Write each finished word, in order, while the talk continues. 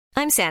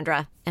I'm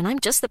Sandra, and I'm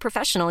just the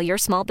professional your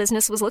small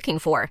business was looking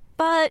for.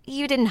 But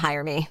you didn't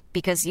hire me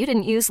because you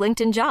didn't use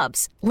LinkedIn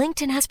Jobs.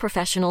 LinkedIn has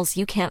professionals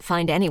you can't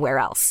find anywhere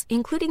else,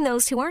 including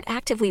those who aren't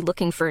actively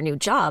looking for a new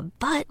job,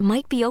 but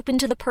might be open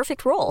to the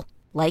perfect role,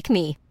 like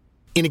me.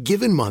 In a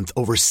given month,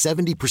 over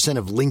 70%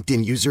 of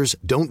LinkedIn users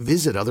don't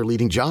visit other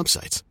leading job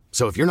sites.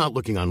 So if you're not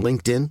looking on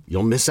LinkedIn,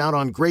 you'll miss out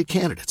on great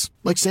candidates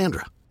like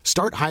Sandra.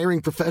 Start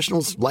hiring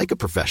professionals like a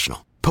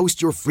professional.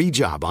 Post your free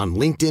job on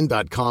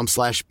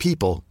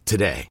linkedin.com/people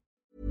today.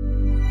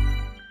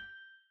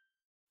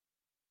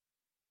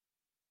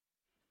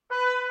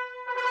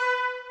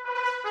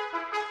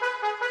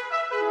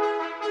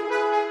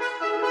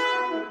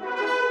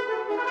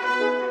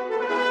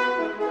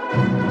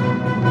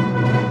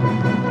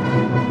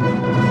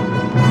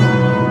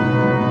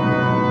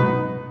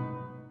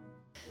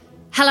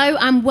 Hello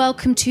and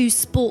welcome to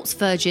Sports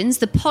Virgins,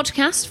 the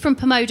podcast from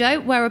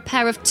Pomodo, where a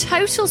pair of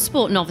total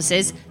sport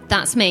novices,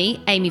 that's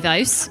me, Amy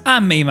Vose,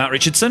 and me, Matt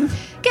Richardson,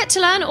 get to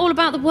learn all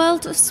about the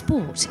world of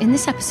sport. In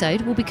this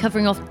episode, we'll be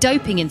covering off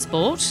doping in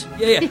sport.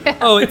 Yeah.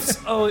 I'm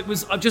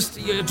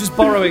just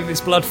borrowing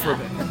this blood from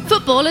it.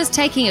 Footballers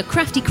taking a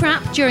crafty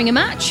crap during a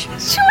match.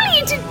 Surely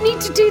you didn't need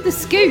to do the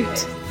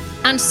scoot.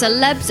 And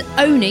celebs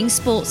owning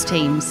sports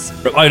teams.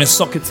 I own a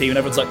soccer team and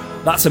everyone's like,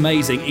 that's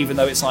amazing, even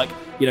though it's like,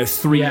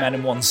 three men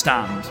in one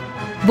stand.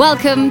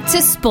 Welcome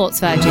to Sports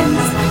Virgins.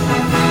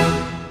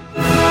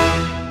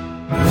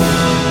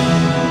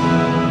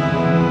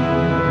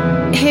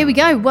 Here we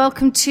go.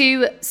 Welcome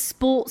to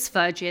Sports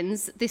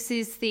Virgins. This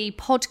is the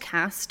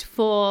podcast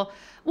for,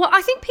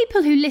 I think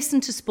people who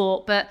listen to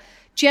sport, but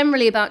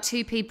generally about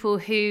two people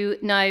who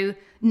know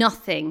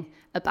nothing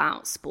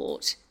about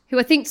sport, who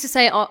I think to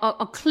say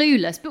are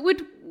clueless, but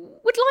would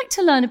like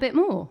to learn a bit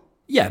more.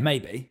 Yeah,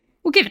 maybe.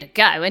 We'll give it a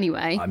go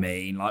anyway. I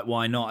mean,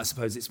 why not? I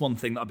suppose it's one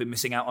thing that I've been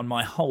missing out on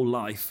my whole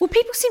life. Well,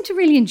 people seem to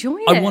really enjoy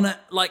it.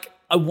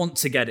 I want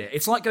to get it.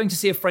 It's like going to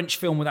see a French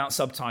film without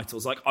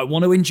subtitles. I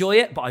want to enjoy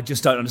it, but I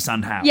just don't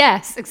understand how.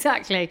 Yes,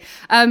 exactly.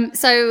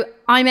 So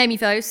I'm Amy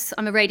Vose.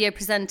 I'm a radio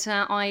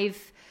presenter. I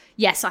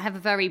have a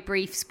very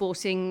brief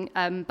sporting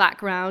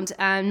background.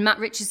 And Matt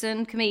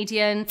Richardson,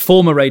 comedian.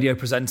 Former radio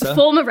presenter.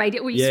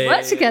 We used to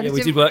work together. Yeah,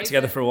 we did work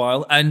together for a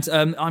while. And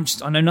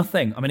I know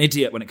nothing. I'm an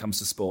idiot when it comes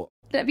to sport.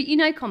 But you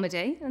know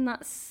comedy, and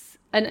that's...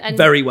 And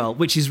very well,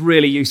 which is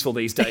really useful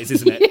these days,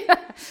 isn't it? Yeah.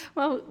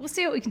 Well, we'll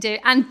see what we can do.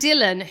 And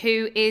Dylan,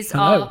 who is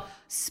our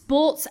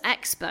sports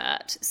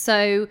expert.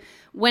 So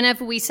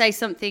whenever we say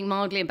something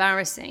mildly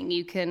embarrassing,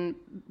 you can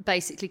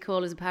basically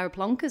call us a pair of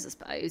plonkers, I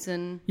suppose.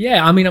 And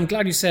yeah, I mean, I'm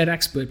glad you said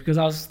expert, because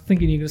I was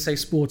thinking you were going to say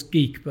sports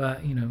geek,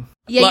 but,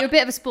 Yeah, you're a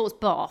bit of a sports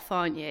buff,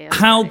 aren't you?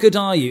 How good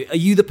are you? Are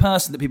you the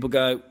person that people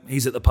go,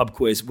 he's at the pub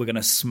quiz, we're going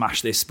to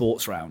smash this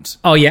sports round?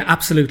 Oh, yeah,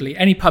 absolutely.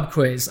 Any pub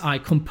quiz, I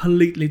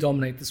completely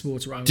dominate the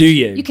sports round. Do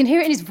you? You can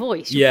hear it in his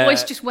voice. Your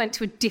voice just went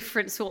to a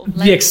different sort of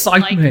level. The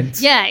excitement.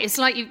 It's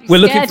like you We're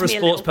looking for a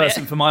sports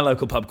person for my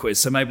local pub quiz,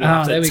 so maybe we'll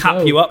have to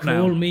tap you up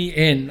now. Call me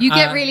in. You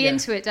get really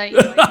into it, don't you?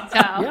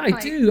 Yeah, I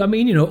do. I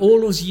mean,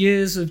 all those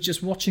years of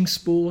just watching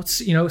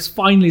sports,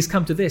 it's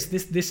come to this.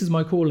 This is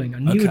my calling. I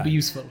knew it'd be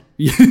useful.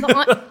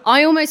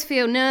 I almost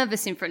feel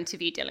nervous in front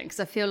of you, Dylan, because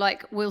I feel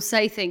like we'll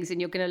say things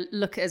and you're going to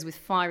look at us with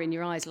fire in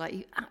your eyes like,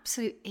 you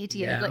absolute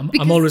idiot. Yeah,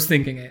 I'm always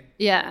thinking it.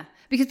 Yeah,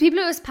 because people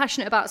who are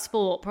passionate about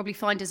sport probably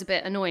find us a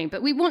bit annoying,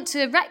 but we want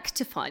to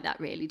rectify that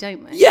really,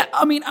 don't we? Yeah,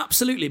 I mean,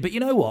 absolutely. But you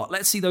know what?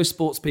 Let's see those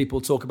sports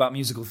people talk about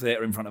musical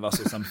theatre in front of us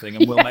or something,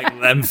 and we'll make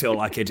them feel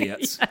like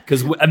idiots.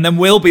 And then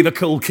we'll be the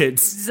cool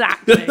kids.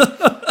 Exactly.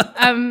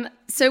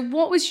 So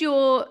what was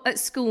your at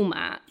school,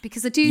 Matt?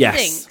 Because I do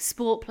think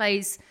sport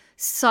plays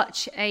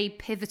such a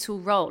pivotal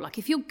role. Like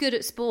if you're good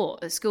at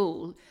sport at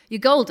school, you're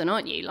golden,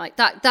 aren't you? Like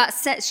that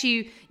sets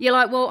you, you're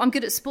like, well, I'm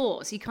good at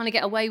sports. So you kind of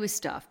get away with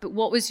stuff. But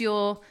what was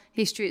your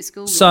history at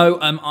school? So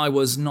I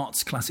was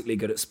not classically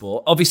good at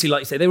sport. Obviously,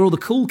 like you say, they were all the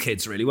cool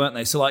kids really, weren't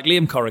they? So like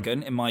Liam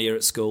Corrigan in my year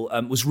at school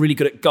was really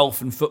good at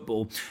golf and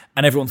football.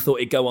 And everyone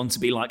thought he'd go on to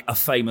be like a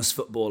famous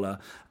footballer.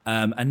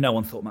 And no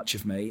one thought much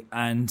of me.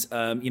 And,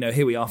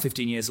 here we are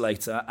 15 years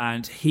later,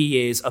 and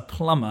he is a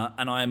plumber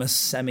and I am a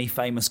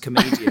semi-famous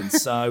comedian.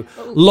 So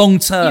long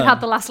term... You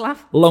had the last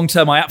laugh? Long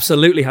term, I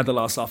absolutely had the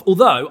last laugh.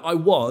 Although I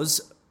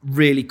was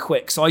really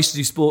quick. So I used to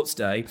do sports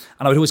day and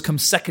I would always come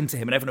second to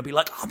him and everyone would be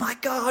like, oh my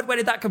God, where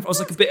did that come from? I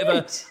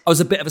was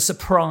a bit of a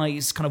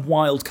surprise kind of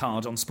wild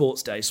card on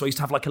sports day. So I used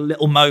to have like a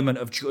little moment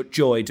of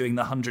joy doing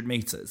the 100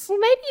 metres. Well,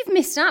 maybe you've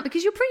missed out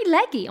because you're pretty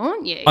leggy,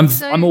 aren't you?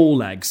 I'm all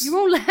legs. You're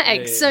all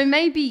legs. Yeah. So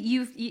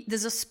maybe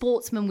there's a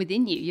sportsman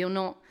within you you're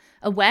not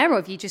aware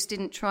of. You just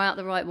didn't try out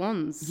the right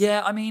ones.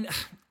 Yeah, I mean...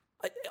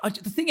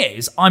 the thing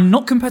is, I'm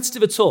not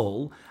competitive at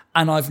all,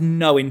 and I've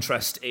no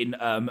interest in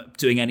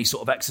doing any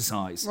sort of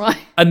exercise. Right.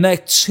 And they're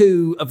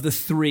two of the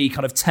three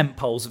kind of tent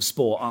poles of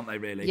sport, aren't they,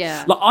 really?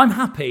 Yeah. Like, I'm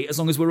happy as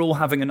long as we're all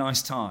having a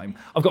nice time.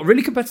 I've got a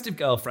really competitive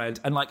girlfriend,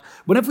 and like,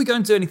 whenever we go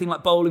and do anything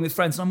like bowling with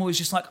friends, I'm always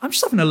just like, I'm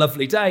just having a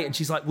lovely day. And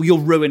she's like, well, you're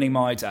ruining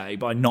my day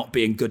by not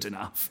being good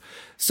enough.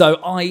 So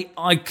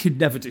I could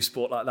never do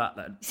sport like that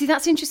then. See,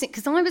 that's interesting,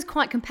 because I was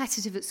quite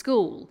competitive at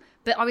school,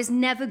 but I was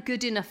never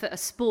good enough at a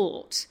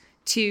sport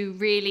to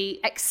really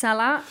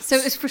excel at. So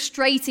it was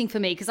frustrating for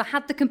me because I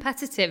had the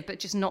competitive, but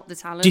just not the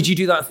talent. Did you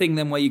do that thing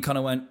then where you kind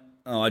of went,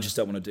 oh, I just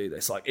don't want to do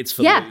this? Like, it's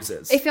for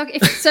losers.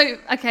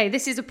 Okay,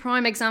 this is a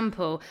prime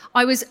example.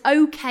 I was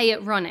okay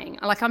at running.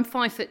 Like, I'm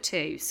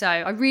 5'2", so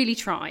I really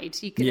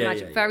tried. You can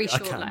imagine, very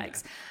short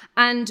legs.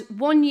 Yeah. And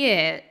one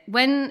year,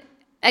 when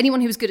anyone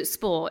who was good at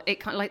sport,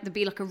 it kind of like there'd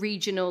be like a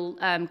regional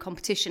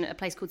competition at a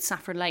place called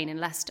Saffron Lane in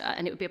Leicester,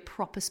 and it would be a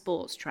proper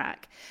sports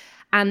track.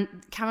 And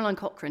Caroline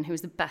Cochrane, who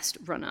was the best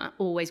runner,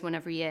 always won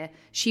every year,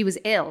 she was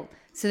ill.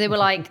 So they were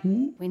like,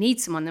 we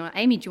need someone. They were like,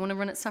 Amy, do you want to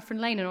run at Saffron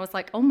Lane? And I was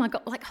like, oh my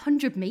God, like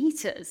 100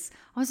 meters.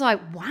 I was like,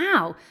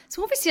 wow.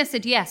 So obviously I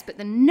said yes, but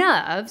the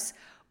nerves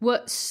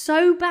were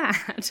so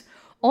bad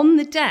on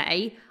the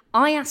day.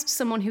 I asked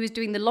someone who was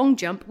doing the long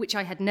jump, which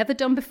I had never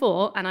done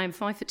before, and I'm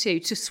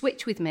 5'2", to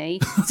switch with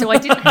me so I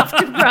didn't have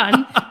to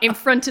run in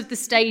front of the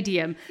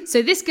stadium.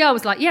 So this girl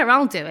was like, yeah,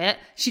 I'll do it.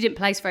 She didn't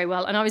place very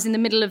well, and I was in the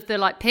middle of the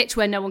like pitch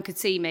where no one could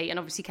see me, and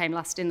obviously came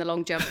last in the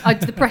long jump.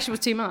 The pressure was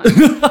too much.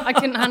 I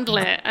couldn't handle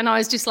it, and I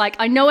was just like,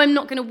 I know I'm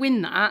not going to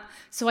win that,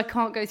 so I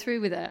can't go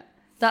through with it.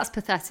 That's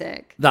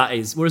pathetic. That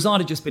is. Whereas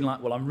I'd have just been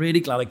like, well, I'm really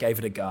glad I gave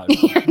it a go.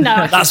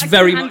 No, that's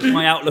very much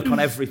my outlook on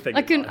everything.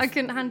 I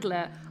couldn't handle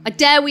it. I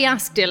dare we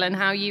ask Dylan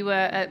how you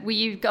were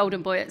you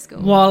golden boy at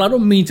school? Well, I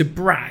don't mean to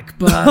brag,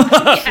 but...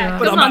 but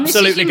I'm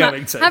absolutely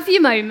going to. Have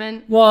your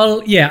moment.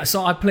 Well, yeah,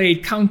 so I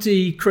played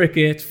county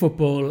cricket,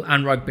 football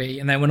and rugby,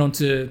 and then went on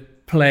to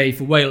play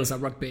for Wales at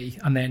rugby,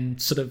 and then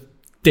sort of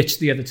ditched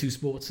the other two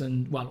sports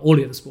and, well, all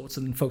the other sports,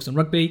 and focused on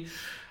rugby.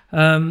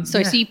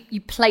 So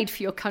you played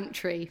for your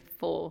country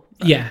for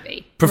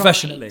rugby?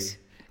 Professionally. Right.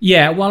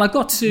 Yeah, well, I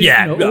got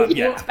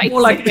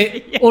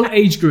to all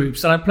age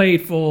groups, and I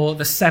played for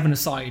the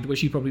seven-a-side,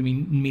 which you probably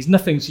means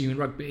nothing to you in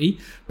rugby,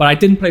 but I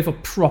didn't play for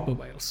proper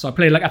Wales. So I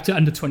played like up to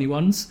under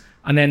 21s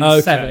and then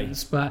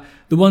sevens, but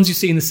the ones you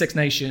see in the Six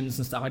Nations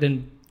and stuff, I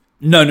didn't.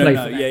 No.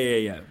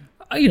 Yeah.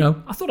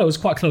 I thought I was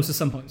quite close at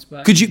some points,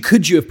 but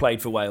could you have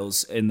played for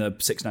Wales in the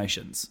Six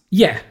Nations?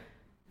 Yeah.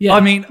 I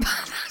mean,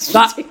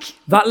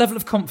 that level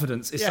of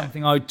confidence is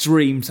something I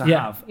dream to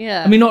have.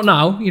 Yeah. I mean, not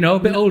now, a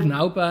bit older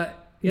now,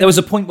 but there was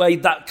a point where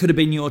that could have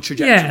been your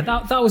trajectory. Yeah,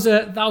 that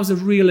was a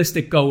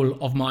realistic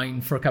goal of mine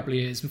for a couple of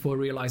years before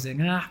realizing,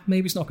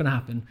 maybe it's not going to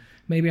happen.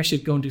 Maybe I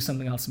should go and do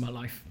something else in my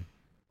life.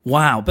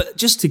 Wow, but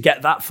just to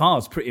get that far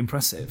is pretty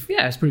impressive.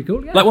 Yeah, it's pretty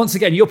cool. Yeah. Like, once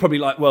again, you're probably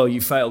like, well,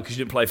 you failed because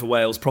you didn't play for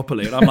Wales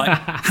properly. And I'm like,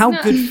 how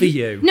good for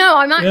you? No,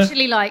 I'm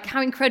actually like,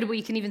 how incredible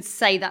you can even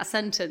say that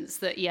sentence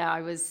that,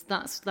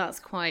 that's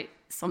quite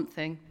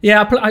something.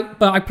 Yeah,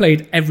 but I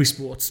played every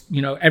sport,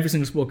 every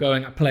single sport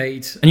going, I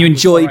played. And you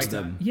enjoyed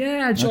them?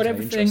 Yeah, I enjoyed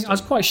everything. I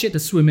was quite shit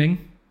at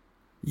swimming.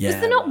 Yeah.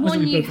 Was there not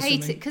one you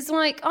hated? Because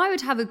like, I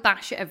would have a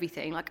bash at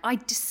everything. Like, I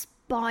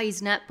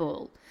despise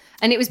netball.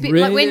 And it was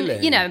like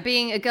when,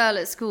 being a girl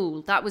at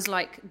school, that was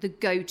like the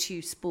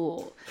go-to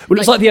sport. Well, it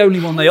was like the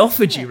only one they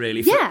offered you, really.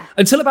 Yeah.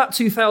 Until about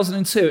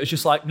 2002, it was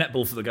just like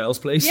netball for the girls,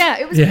 please. Yeah,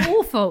 it was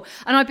awful.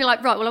 And I'd be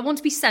like, right, well, I want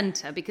to be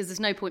centre because there's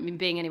no point in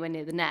being anywhere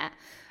near the net.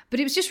 But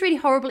it was just really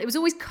horrible. It was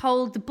always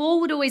cold. The ball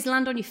would always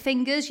land on your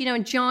fingers,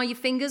 and jar your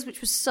fingers,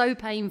 which was so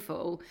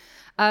painful.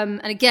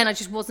 And again, I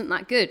just wasn't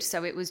that good.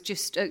 So it was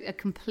just a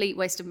complete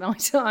waste of my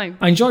time.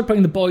 I enjoyed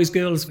playing the boys,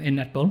 girls in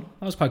netball.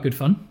 That was quite good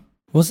fun.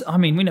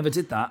 We never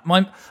did that.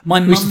 My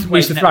mum we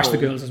used to thrash the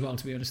girls as well,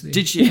 to be honest with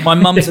you. Did she? My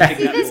mum's a big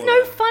netball. There's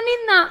no fun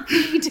in that for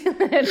you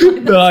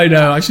doing. No, I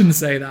know. I shouldn't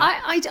say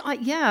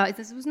that.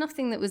 There was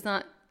nothing that was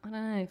that, I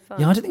don't know,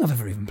 fun. Yeah, I don't think I've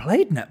ever even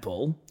played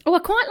netball. Oh, I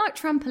quite like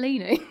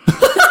trampolining.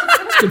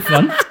 That's good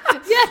fun.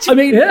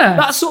 Yeah,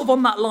 that's sort of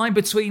on that line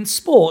between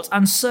sport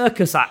and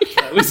circus act,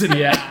 though, isn't it?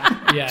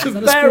 Yeah. It's a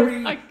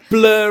very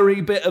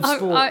blurry bit of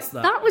sports.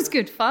 That was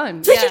good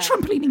fun. Do they do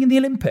trampolining in the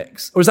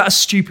Olympics? Or is that a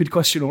stupid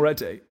question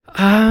already?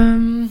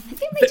 I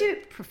think they do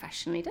it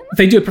professionally, don't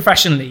they? They do it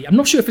professionally. I'm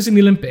not sure if it's in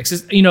the Olympics.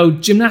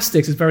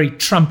 Gymnastics is very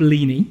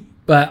trampoliny,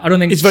 but I don't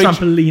think it's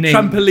trampolining.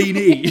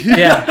 Trampoliny.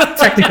 Yeah,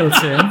 technical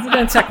term. We're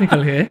getting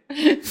technical here.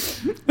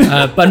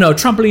 But no,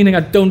 trampolining I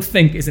don't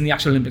think is in the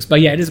actual Olympics.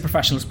 But yeah, it is a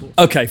professional sport.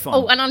 Okay, fine.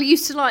 Oh, and I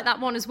used to like that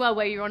one as well,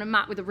 where you're on a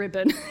mat with a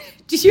ribbon.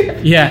 Did you?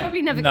 Yeah. You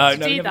probably never got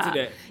to do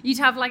that. You'd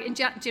have like in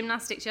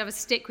gymnastics, you have a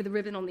stick with a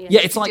ribbon on the end.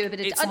 Yeah, it's like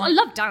I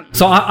love dance.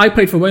 So I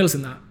played for Wales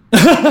in that.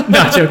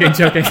 No, joking.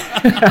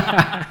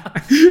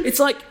 It's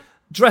like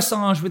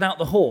dressage without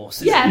the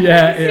horse.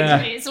 Yeah.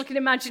 It's like an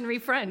imaginary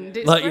friend.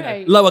 It's like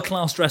great. lower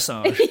class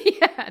dressage.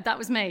 Yeah, that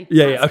was me.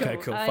 Yeah. Okay,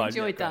 cool. I Fine.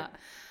 enjoyed that.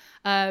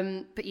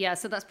 But yeah,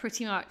 so that's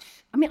pretty much.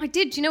 I mean, I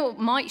did. Do you know what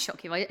might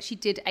shock you? I actually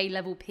did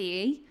A-level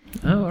PE.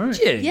 Oh, all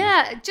right.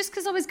 Yeah, just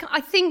because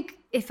I think,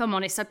 if I'm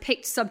honest, I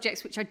picked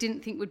subjects which I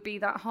didn't think would be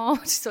that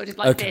hard. So I did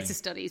theatre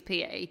studies,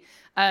 PE.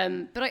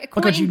 But I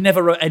quite. God, you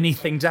never wrote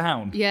anything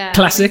down. Yeah.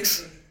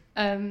 Classics.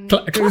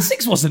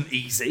 Classics wasn't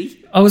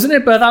easy. Oh, wasn't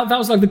it? But that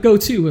was like the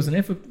go-to, wasn't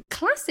it?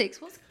 Classics?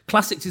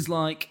 Classics is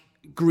like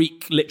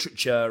Greek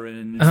literature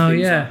and things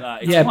like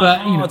that. It's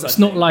but it's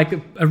not like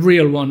a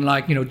real one,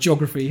 like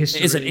geography,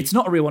 history. It isn't. It's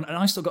not a real one, and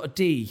I still got a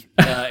D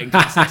in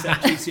classics at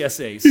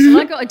GCSEs.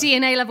 Well, I got a D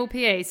in A-level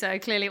PE, so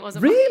clearly it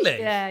wasn't. Really?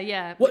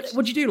 Yeah. What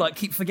did you do? Like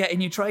keep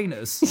forgetting your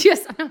trainers?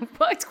 Yes, but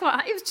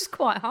it was just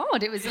quite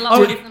hard. It was a lot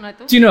harder than I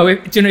thought. Do you know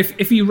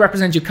if you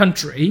represent your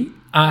country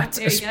at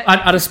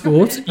a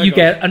sport, you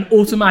get an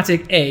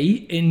automatic A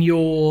in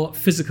your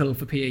physical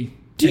for PE.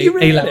 Do you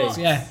really? A-levels,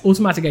 yeah.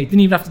 Automatic A.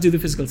 Didn't even have to do the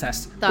physical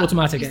test.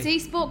 Automatic A. You see,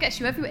 sport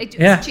gets you everywhere.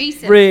 It's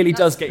cheating. Really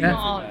does get you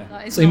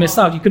everywhere. So you missed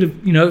out. You could have,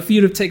 if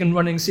you'd have taken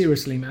running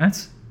seriously,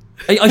 Matt.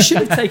 I should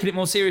have taken it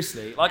more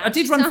seriously. Like I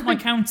did run for my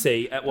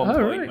county at one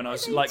point when I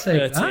was like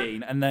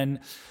 13, and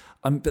then,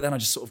 but then I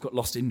just sort of got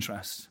lost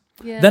interest.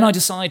 Yeah. Then I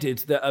decided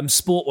that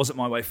sport wasn't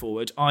my way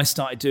forward. I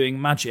started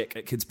doing magic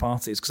at kids'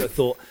 parties because I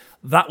thought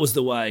that was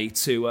the way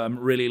to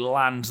really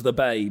land the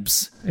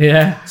babes.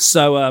 Yeah.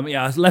 So, I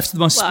left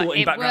my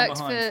sporting background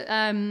behind. It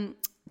worked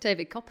for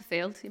David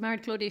Copperfield. He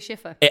married Claudia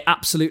Schiffer. It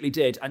absolutely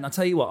did. And I'll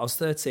tell you what, I was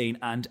 13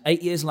 and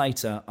 8 years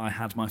later, I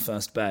had my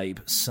first babe.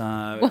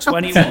 So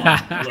 21,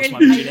 I lost my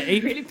virginity.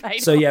 Really paid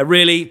so yeah,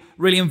 really,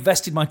 really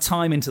invested my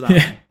time into that.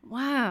 Yeah.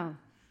 Wow.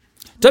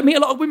 Don't meet a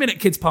lot of women at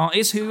kids'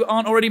 parties who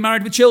aren't already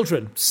married with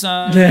children,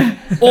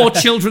 or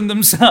children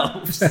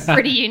themselves.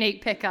 Pretty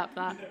unique pickup,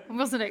 that. I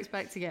wasn't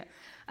expecting it.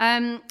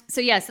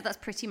 So that's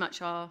pretty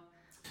much our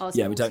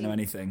we don't know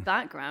anything.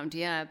 Background,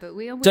 but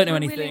we don't know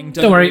anything.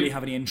 Don't worry. Really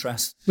have any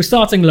interest. We're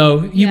starting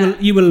low.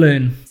 You will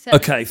learn.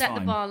 Set fine.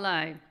 the bar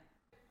low.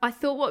 I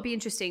thought what would be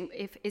interesting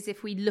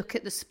if we look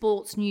at the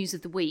sports news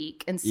of the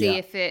week and see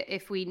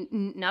if we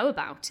know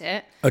about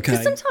it. Okay.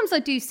 Because sometimes I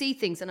do see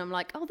things and I'm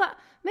like,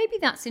 maybe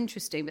that's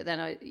interesting, but then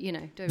I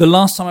don't. The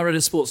last time I read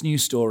a sports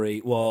news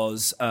story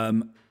was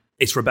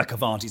it's Rebecca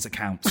Vardy's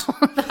account.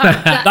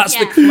 That's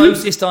the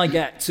closest I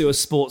get to a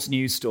sports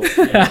news story.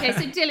 Yeah. Okay,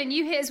 so Dylan,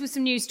 you hit us with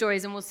some news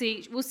stories and we'll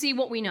see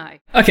what we know.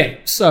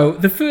 Okay, so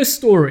the first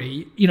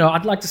story,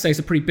 I'd like to say it's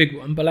a pretty big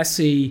one, but let's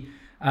see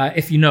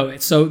if you know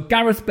it. So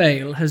Gareth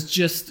Bale has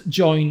just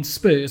joined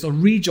Spurs or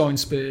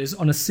rejoined Spurs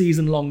on a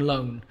season-long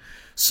loan.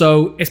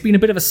 So it's been a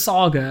bit of a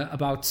saga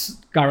about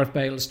Gareth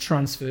Bale's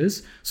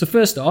transfers. So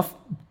first off,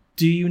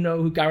 do you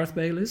know who Gareth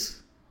Bale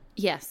is?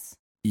 Yes.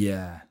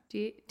 Yeah.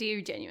 Do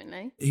you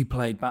genuinely? He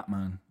played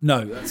Batman.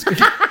 No, that's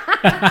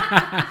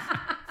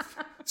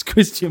it's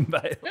Christian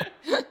Bale.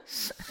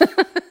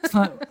 It's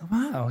like,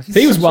 wow.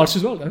 He was Welsh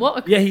as well,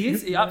 though. He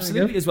is. He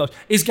absolutely is Welsh.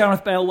 Is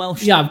Gareth Bale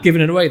Welsh? Yeah, I've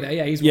given it away there.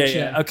 Yeah, he's Welsh.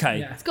 Yeah, okay.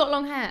 Yeah. He's got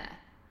long hair.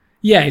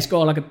 Yeah, he's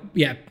got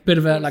bit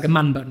of a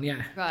man bun.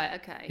 Yeah. Right.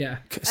 Okay. Yeah.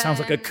 Sounds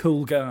like a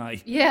cool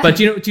guy. Yeah. But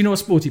do you know what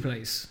sport he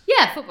plays?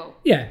 Yeah, football.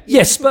 Yeah.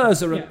 Yeah,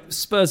 Spurs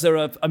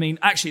are. I mean,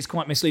 actually, it's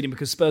quite misleading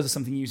because Spurs are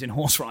something used in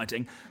horse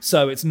riding,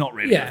 so it's not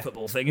really a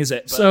football thing, is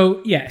it?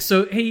 But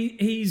So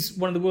he's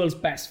one of the world's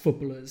best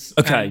footballers.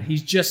 Okay. And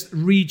he's just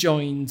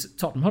rejoined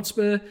Tottenham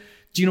Hotspur.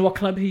 Do you know what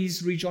club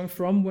he's rejoined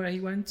from? Where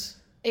he went?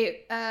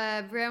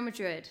 Real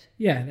Madrid.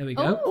 Yeah, there we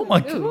go. Oh my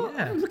God!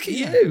 Yeah. Look at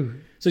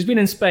you. So he's been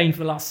in Spain for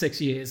the last 6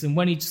 years, and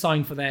when he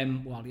signed for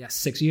them,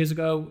 6 years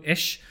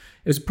ago-ish,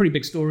 it was a pretty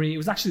big story. It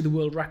was actually the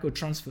world record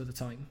transfer at the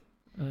time.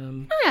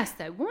 I asked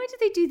though, why do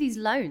they do these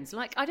loans?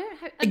 Like, I don't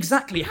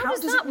exactly. How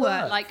does that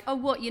work? Like,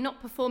 you're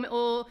not performing,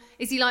 or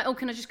is he like,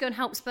 can I just go and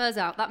help Spurs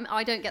out?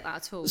 I don't get that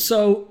at all.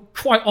 So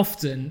quite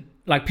often,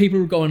 like people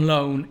will go on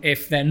loan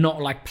if they're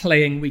not like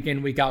playing week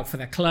in, week out for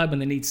their club,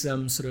 and they need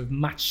some sort of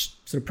match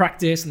sort of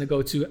practice, and they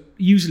go to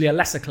usually a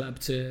lesser club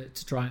to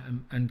try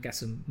and get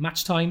some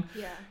match time.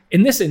 Yeah.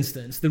 In this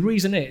instance, the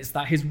reason is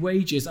that his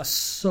wages are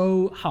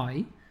so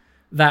high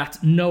that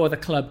no other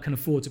club can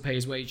afford to pay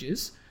his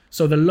wages.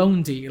 So the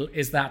loan deal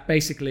is that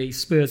basically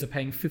Spurs are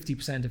paying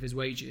 50% of his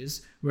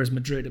wages, whereas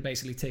Madrid are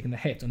basically taking the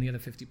hit on the other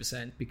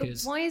 50%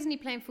 because... But why isn't he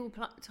playing full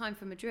time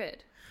for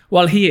Madrid?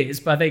 Well, he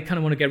is, but they kind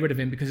of want to get rid of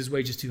him because his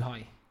wage is too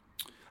high.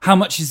 How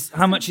much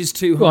is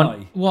too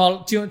high?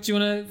 Well, do you want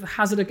to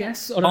hazard a guess?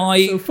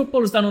 So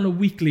football is done on a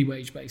weekly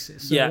wage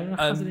basis. So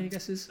hazard any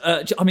guesses?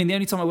 I mean, the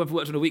only time I've ever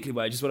worked on a weekly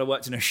wage is when I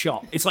worked in a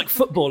shop. It's like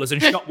footballers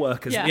and shop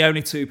workers are the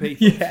only two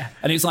people. Yeah.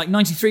 And it's like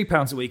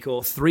 £93 a week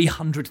or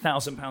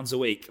 £300,000 a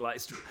week.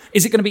 Like,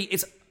 is it going to be?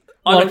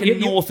 I reckon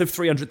north of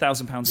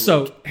 £300,000 a week.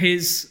 So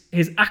his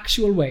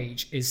actual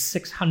wage is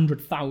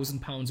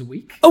 £600,000 a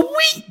week. A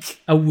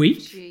week? A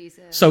week.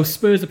 Jesus. So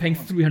Spurs are paying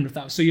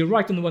 $300,000. So you're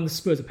right on the one the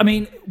Spurs are paying. I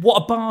mean,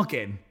 what a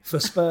bargain for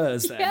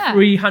Spurs then. Yeah.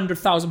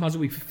 £300,000 a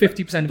week for 50%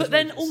 of his But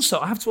then wages. also,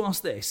 I have to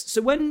ask this.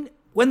 So when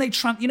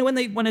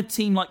a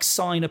team like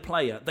sign a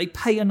player, they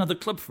pay another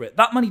club for it.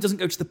 That money doesn't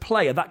go to the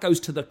player, that goes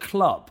to the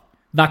club.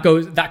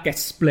 that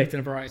gets split in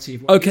a variety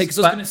of ways. Okay, because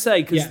I was going to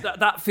say, because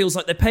that feels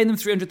like they're paying them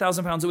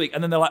 £300,000 a week,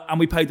 and then they're like, and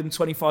we paid them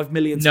 25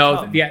 million to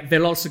come. Yeah,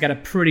 they'll also get a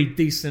pretty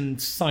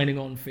decent signing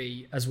on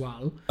fee as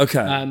well.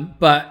 Okay.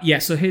 But yeah,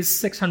 so his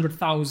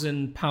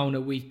 £600,000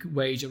 a week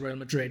wage at Real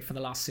Madrid for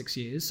the last 6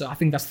 years. So I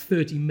think that's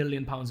 £30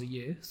 million a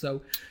year.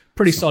 So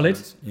pretty solid.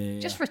 Yeah.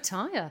 Just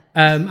retire.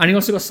 And he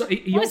also got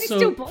he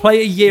also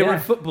play a year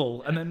of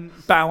football and then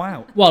bow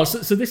out. Well,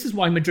 so this is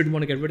why Madrid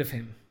want to get rid of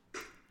him.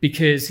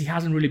 Because he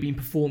hasn't really been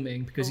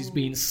performing, because he's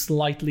been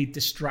slightly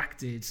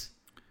distracted.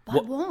 By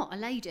what? A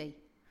lady?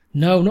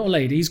 No, not a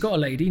lady. He's got a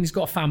lady and he's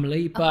got a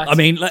family. But I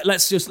mean,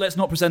 let's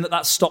not pretend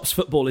that stops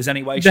footballers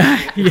anyway.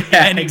 Exactly.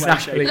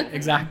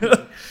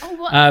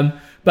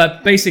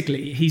 But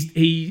basically,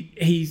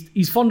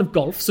 he's fond of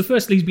golf. So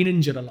firstly, he's been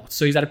injured a lot.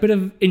 So he's had a bit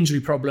of injury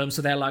problems.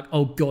 So they're like,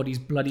 oh God, he's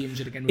bloody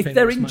injured again. If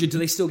they're injured, do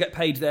they still get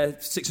paid their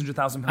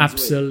 £600,000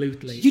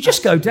 Absolutely. You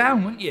just go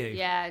down, wouldn't you?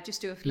 Yeah,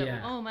 just do a flip.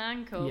 Yeah. Oh, my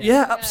ankle.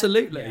 Yeah,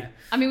 absolutely. Yeah.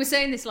 I mean, we're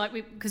saying this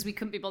because we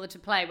couldn't be bothered to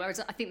play, whereas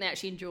I think they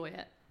actually enjoy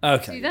it.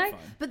 Okay. Do they? Fine.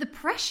 But the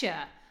pressure,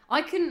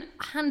 I can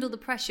handle the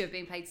pressure of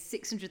being paid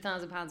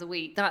 £600,000 a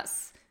week.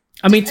 That's...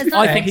 I mean,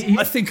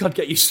 I think I'd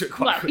get used to it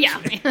quite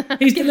quickly. Yeah.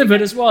 He's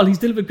delivered as well. He's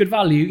delivered good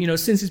value. You know,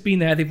 since he's been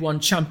there, they've won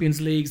Champions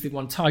Leagues, they've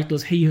won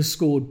titles. He has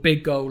scored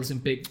big goals in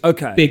big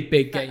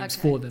games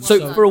for them.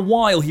 So for a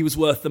while, he was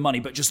worth the money,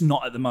 but just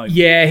not at the moment.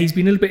 Yeah, he's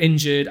been a little bit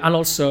injured, and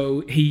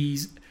also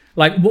he's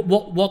like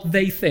what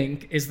they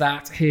think is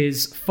that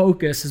his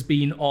focus has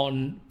been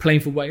on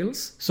playing for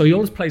Wales. So he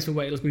always plays for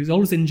Wales, but he's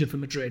always injured for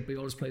Madrid, but he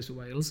always plays for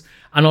Wales,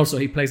 and also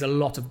he plays a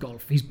lot of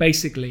golf. He's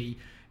basically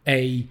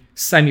a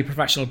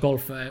semi-professional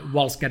golfer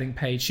whilst getting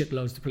paid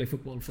shitloads to play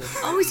football for them.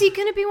 Oh, is he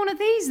going to be one of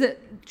these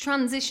that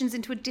transitions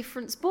into a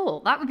different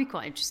sport? That would be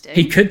quite interesting.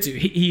 He could do.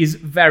 He is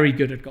very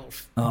good at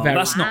golf.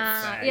 That's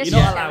not fair. You're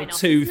not allowed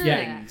two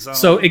things.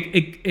 So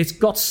it's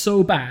got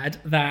so bad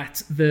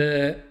that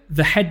the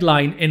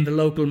headline in the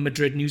local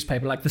Madrid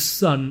newspaper, like the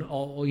Sun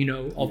or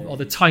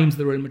the Times of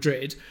the Real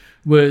Madrid,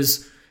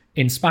 was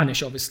in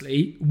Spanish,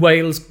 obviously,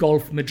 Wales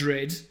Golf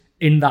Madrid,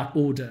 in that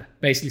order,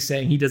 basically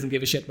saying he doesn't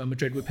give a shit about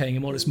Madrid, we're paying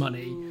him all this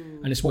money,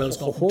 and it's Wales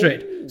Golf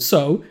Madrid.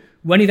 So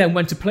when he then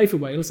went to play for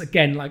Wales,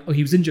 again,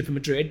 he was injured for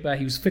Madrid, but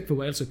he was fit for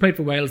Wales, so he played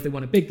for Wales, they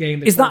won a big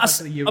game. I've got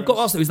to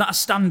ask though, is that a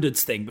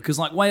standards thing? Because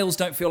Wales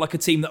don't feel like a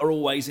team that are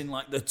always in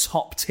the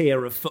top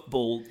tier of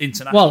football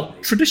internationally. Well,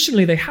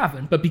 traditionally they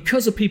haven't, but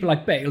because of people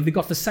like Bale, they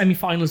got the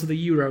semi-finals of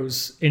the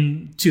Euros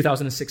in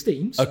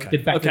 2016. So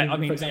okay, I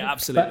mean,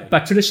 absolutely.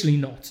 But traditionally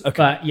not. Okay.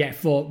 But yeah,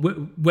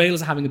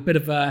 Wales are having a bit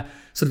of a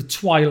sort of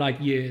twilight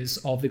years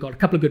they've got a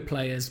couple of good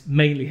players,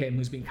 mainly him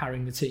who's been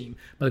carrying the team,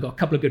 but they've got a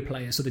couple of good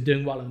players, so they're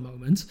doing well at the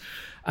moment.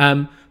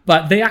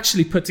 But they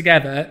actually put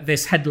together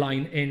this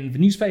headline in the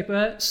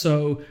newspaper.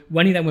 So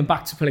when he then went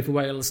back to play for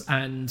Wales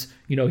and,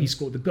 he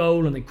scored the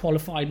goal and they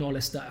qualified and all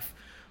this stuff,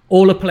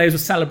 all the players were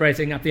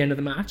celebrating at the end of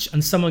the match,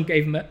 and someone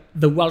gave him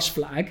the Welsh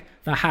flag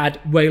that had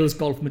Wales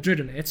Golf Madrid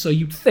in it. So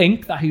you'd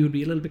think that he would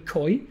be a little bit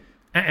coy.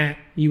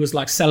 He was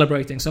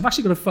celebrating. So I've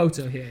actually got a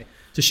photo here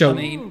to show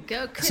you.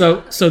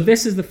 So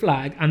this is the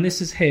flag, and this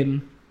is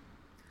him.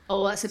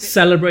 Oh, that's a bit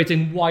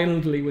celebrating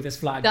wildly with his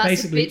flag, that's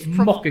basically a bit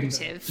mocking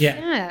them.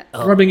 Yeah.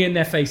 Rubbing in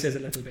their faces a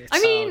little bit. I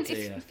mean,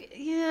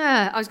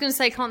 I was going to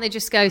say, can't they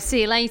just go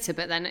see you later?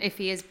 But then if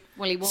he is,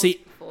 he wants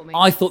performing.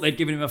 I thought they'd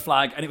given him a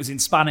flag, and it was in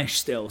Spanish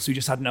still, so we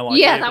just had no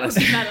idea. Yeah, that would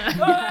be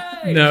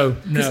better.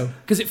 No,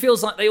 because it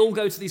feels like they all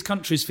go to these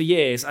countries for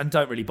years and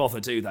don't really bother,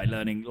 do they?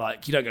 Learning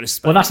you don't go to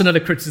Spain. Well, that's another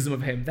criticism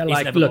of him. They're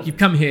look, you've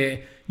come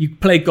here, you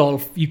play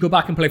golf, you go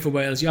back and play for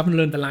Wales, you haven't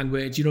learned the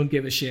language, you don't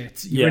give a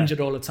shit, you're injured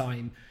all the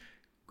time,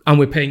 and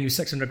we're paying you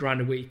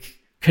 $600,000 a week.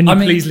 Can you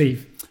please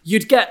leave?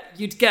 You'd get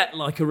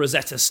a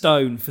Rosetta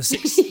Stone for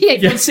 $600,000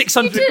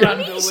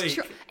 a week.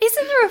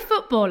 Isn't there a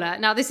footballer?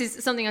 Now, this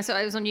is something I saw.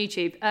 It was on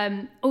YouTube.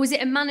 Or is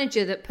it a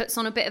manager that puts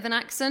on a bit of an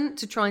accent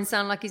to try and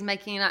sound like he's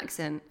making an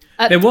accent?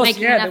 There was.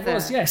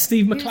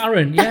 Steve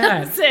McLaren,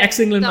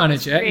 ex-England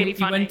manager. Really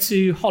he went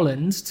to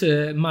Holland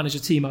to manage a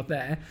team out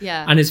there.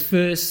 Yeah. And his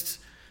first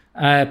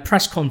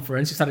press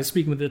conference, he started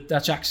speaking with a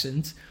Dutch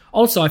accent.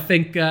 Also, I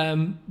think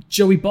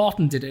Joey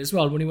Barton did it as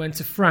well when he went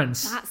to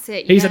France. That's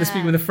it, He started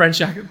speaking with a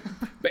French accent.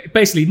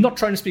 Basically, not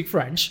trying to speak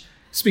French,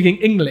 speaking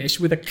English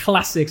with a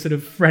classic sort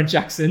of French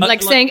accent.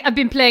 Saying, I've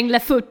been playing le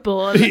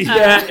football.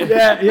 Yeah,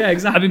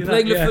 exactly. I've been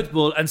playing le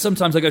football, and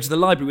sometimes I go to the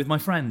library with my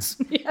friends.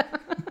 Yeah.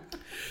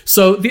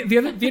 So the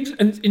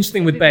interesting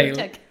thing with Bale...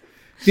 The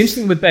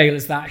interesting thing with Bale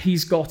is that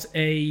he's got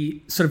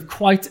a sort of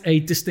quite a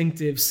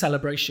distinctive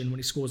celebration when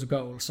he scores a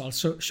goal. So I'll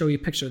show you a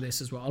picture of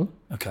this as well.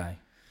 Okay.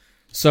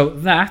 So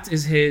that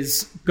is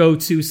his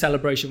go-to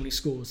celebration when he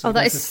scores. So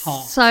that is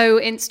so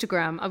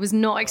Instagram. I was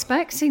not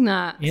expecting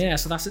that. Yeah,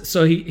 so that's it.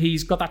 So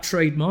he's got that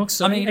trademark.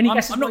 So he's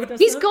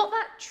got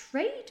that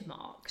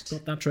trademarked.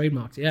 Got that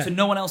trademarked, yeah. So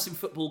no one else in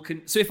football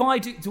can... So if I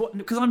do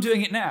because I'm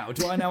doing it now,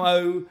 do I now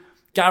owe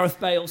Gareth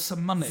Bale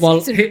some money?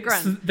 Well,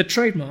 the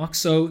trademark,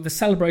 so the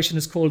celebration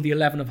is called the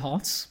 11 of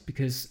Hearts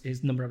because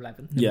his number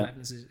 11. Number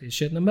 11 is his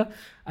shirt number.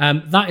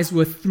 That is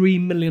worth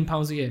 £3 million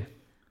a year.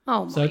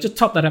 Oh, so just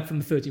top that up from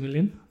the 30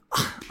 million.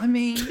 I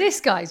mean,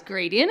 this guy's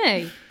greedy, isn't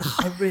he?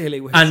 I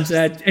really wish. And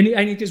any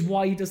ideas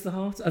why he does the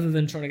heart, other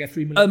than trying to get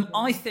 3 million?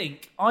 I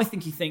think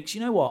he thinks,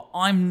 you know what?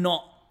 I'm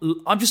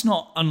just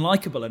not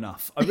unlikable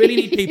enough. I really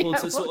need people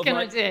to sort of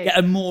like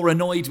get more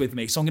annoyed with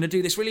me. So I'm going to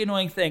do this really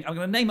annoying thing. I'm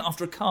going to name it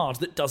after a card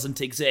that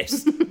doesn't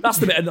exist. That's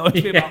the bit annoying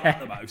me about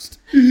that the most.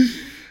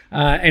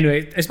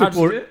 Anyway, it's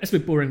a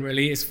bit boring,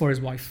 really. It's for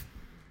his wife.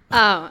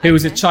 Oh, who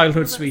was a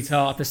childhood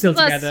sweetheart. They're still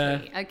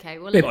together. Sweet. Okay,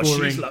 well, bit boring.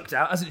 She's lucked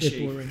out, hasn't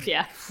she? Boring.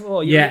 Yeah.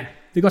 Oh, yeah.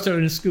 They got together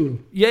in school.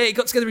 Yeah, you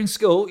got together in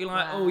school. You're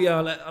like, oh yeah,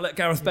 I'll let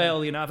Gareth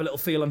Bale, have a little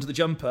feel under the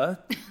jumper.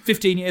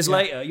 15 years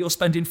later, you're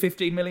spending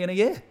 15 million a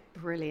year.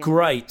 Brilliant.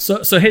 Great.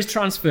 So his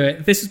transfer,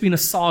 this has been a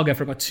saga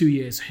for about 2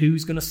 years.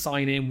 Who's going to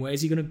sign him?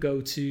 Where's he going to go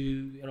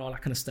to? And all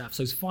that kind of stuff.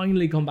 So he's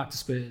finally gone back to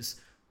Spurs,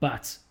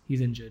 but he's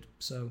injured.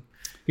 So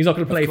he's not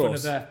going to play for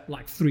another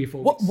 3 or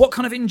 4 weeks. What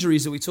kind of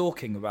injuries are we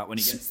talking about when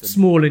he gets them?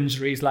 Small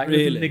injuries like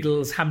little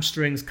niggles,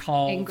 hamstrings,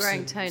 calves,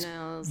 ingrowing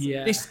toenails.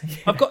 Yeah.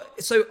 I've got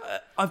to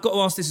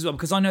ask this as well,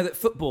 because I know that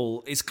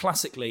football is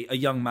classically a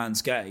young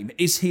man's game.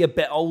 Is he a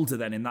bit older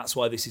then, and that's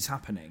why this is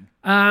happening?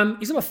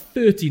 He's about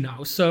 30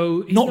 now,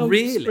 so he's not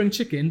really spring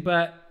chicken,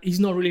 but he's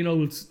not really an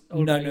old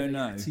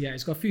No. Yeah,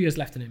 he's got a few years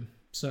left in him,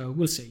 so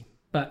we'll see.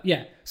 But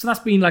yeah, so that's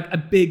been like a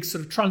big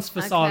sort of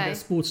transfer saga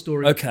sports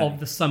story of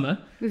the summer.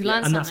 We've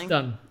learned something. And that's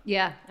done.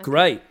 Yeah. Okay.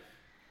 Great.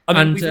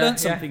 I mean, we've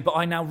learned something, but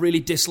I now really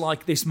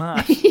dislike this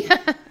man.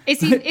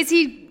 Is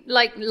he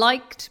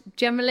liked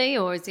generally,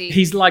 or is he?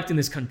 He's liked in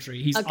this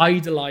country. He's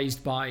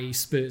idolised by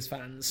Spurs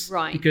fans,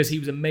 right? Because he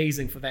was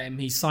amazing for them.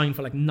 He signed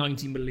for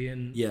 90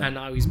 million, and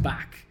now he's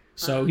back.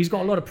 So he's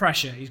got a lot of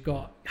pressure. He's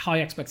got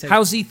high expectations.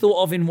 How's he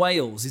thought of in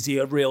Wales? Is he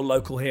a real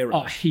local hero?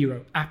 Oh,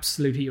 hero.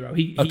 Absolute hero.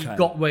 He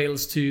got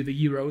Wales to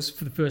the Euros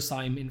for the first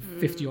time in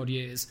 50-odd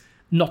years.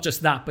 Not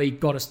just that, but he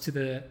got us to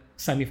the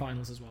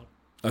semi-finals as well.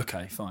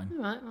 Okay, fine.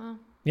 All right, well.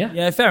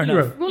 Yeah, fair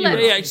enough. Well,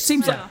 it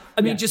seems like.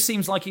 I mean, it just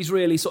seems like he's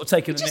really sort of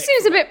taken. It just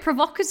seems a bit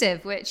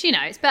provocative, which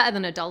it's better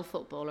than a dull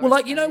footballer.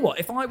 Well, you know what?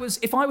 If I was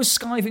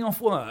skiving off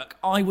work,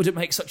 I wouldn't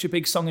make such a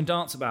big song and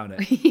dance about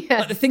it.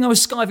 Yeah. The thing I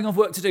was skiving off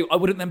work to do, I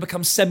wouldn't then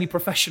become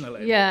semi-professional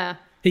in. Yeah.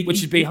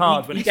 Which would be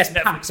hard when he gets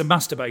Netflix and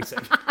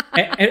masturbating.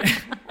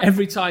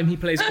 Every time he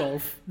plays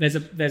golf, there's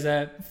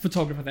a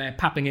photographer there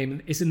papping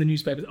him. It's in the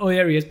newspapers. Oh,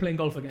 there he is playing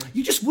golf again.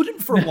 You just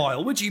wouldn't for a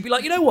while, would you? You'd be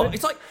like, you know what?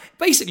 It's like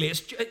basically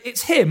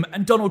it's him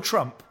and Donald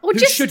Trump who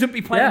shouldn't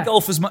be playing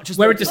golf as much as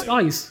wear a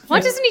disguise. Why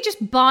doesn't he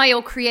just buy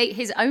or create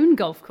his own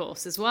golf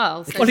course as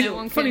well?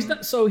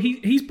 So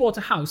he's bought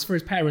a house for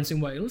his parents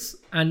in Wales,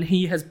 and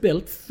he has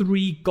built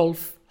 3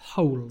 golf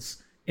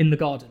holes in the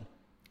garden.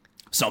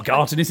 It's not a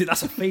garden, is it?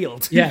 That's a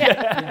field.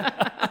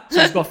 Yeah. So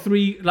he's got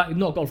 3, not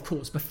a golf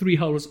course, but 3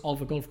 holes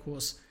of a golf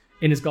course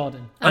in his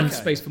garden and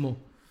space for more.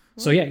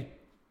 So yeah.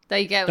 There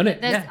you go. Done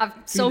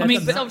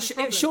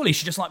it. Surely he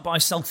should just buy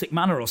Celtic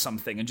Manor or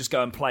something and just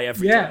go and play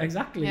every day. Yeah,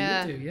 exactly.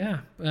 Yeah. You do, yeah.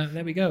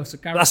 There we go. So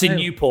that's in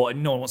Newport,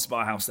 and no one wants to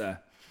buy a house there.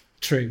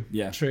 True.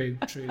 Yeah. True.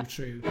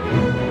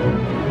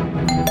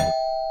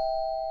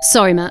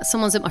 Sorry, Matt.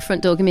 Someone's at my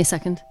front door. Give me a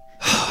second.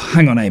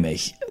 Hang on, Amy.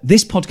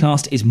 This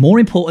podcast is more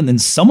important than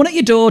someone at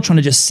your door trying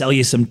to just sell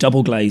you some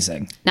double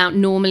glazing. Now,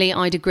 normally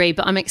I'd agree,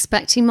 but I'm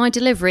expecting my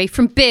delivery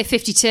from Beer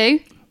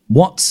 52.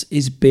 What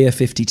is Beer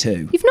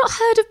 52? You've not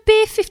heard of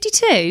Beer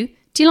 52?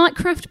 Do you like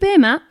craft beer,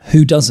 Matt?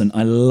 Who doesn't?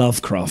 I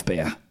love craft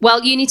beer.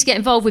 Well, you need to get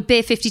involved with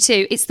Beer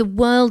 52. It's the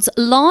world's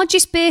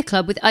largest beer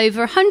club with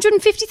over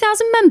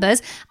 150,000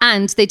 members,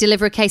 and they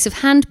deliver a case of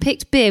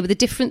hand-picked beer with a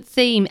different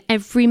theme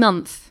every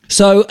month.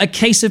 So, a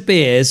case of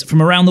beers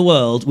from around the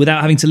world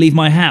without having to leave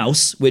my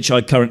house, which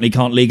I currently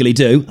can't legally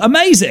do.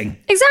 Amazing!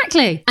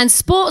 Exactly. And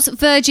Sports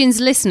Virgin's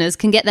listeners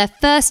can get their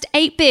first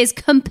 8 beers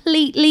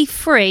completely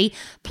free,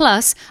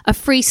 plus a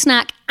free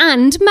snack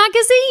and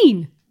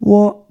magazine.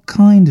 What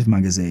kind of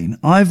magazine?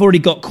 I've already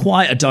got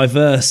quite a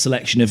diverse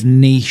selection of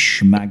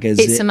niche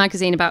magazines. It's a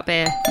magazine about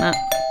beer, Matt.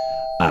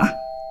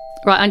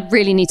 Right, I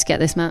really need to get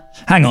this,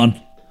 Matt. Hang on.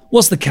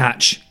 What's the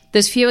catch?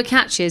 There's fewer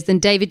catches than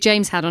David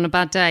James had on a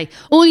bad day.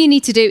 All you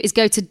need to do is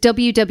go to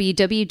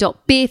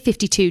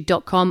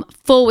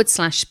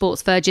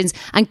www.beer52.com/sportsvirgins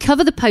and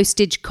cover the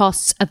postage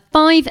costs of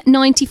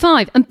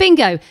 $5.95. And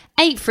bingo,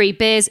 8 free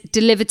beers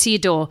delivered to your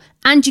door.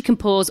 And you can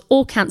pause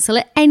or cancel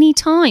at any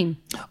time.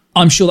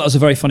 I'm sure that was a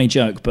very funny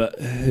joke, but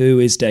who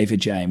is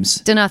David James?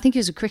 Don't know, I think he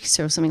was a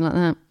cricketer or something like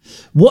that.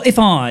 What if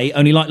I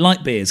only like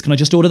light beers? Can I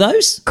just order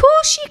those? Of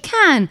course you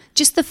can.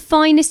 Just the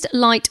finest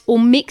light or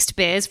mixed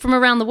beers from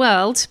around the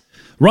world.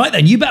 Right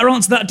then, you better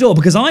answer that door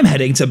because I'm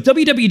heading to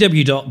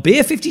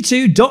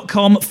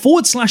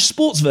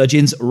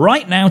www.beer52.com/sportsvirgins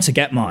right now to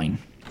get mine.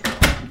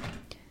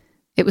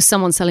 It was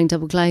someone selling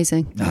double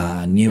glazing.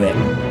 I knew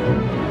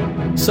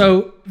it.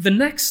 So the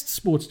next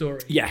sports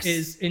story yes.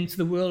 is into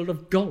the world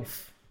of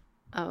golf.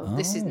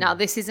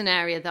 This is an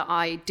area that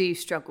I do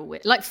struggle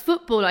with. Like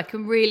football, I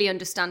can really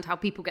understand how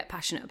people get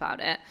passionate about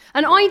it.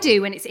 And I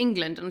do when it's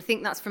England. And I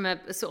think that's from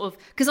a sort of,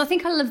 because I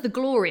think I love the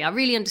glory. I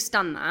really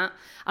understand that.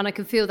 And I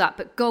can feel that.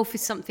 But golf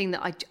is something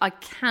that I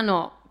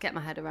cannot get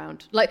my head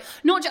around. Like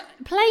not just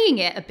playing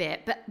it a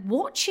bit, but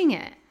watching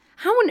it.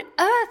 How on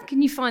earth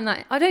can you find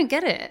that? I don't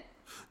get it.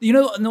 You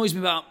know what annoys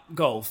me about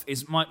golf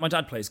is my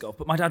dad plays golf,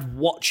 but my dad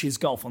watches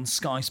golf on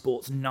Sky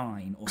Sports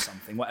 9 or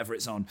something, whatever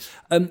it's on.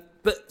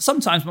 But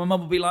sometimes my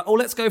mum will be like, oh,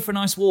 let's go for a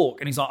nice walk.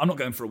 And he's like, I'm not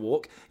going for a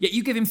walk. Yet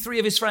you give him 3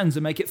 of his friends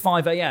and make it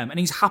 5 a.m. and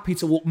he's happy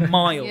to walk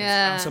miles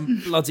down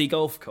some bloody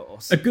golf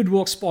course. A good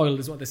walk spoiled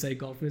is what they say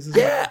golf is, isn't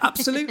it?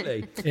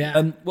 Absolutely.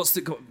 What's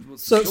the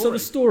story? So the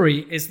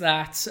story is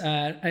that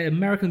an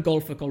American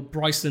golfer called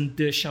Bryson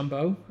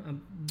DeChambeau,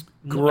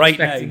 great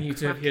expecting name. You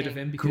to have heard of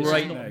him because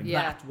he's not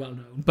that well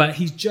known. But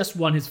he's just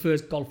won his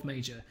first golf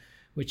major,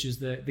 which is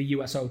the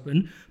US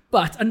Open,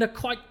 but under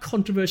quite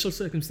controversial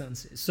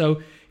circumstances.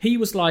 So he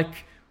was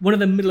like one of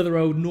the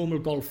middle-of-the-road normal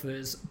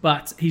golfers,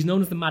 but he's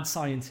known as the mad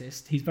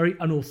scientist. He's very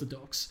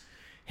unorthodox.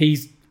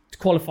 He's a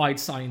qualified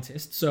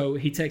scientist, so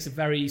he takes a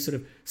very sort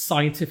of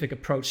scientific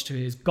approach to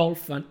his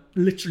golf and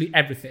literally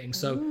everything.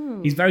 So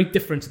he's very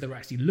different to the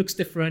rest. He looks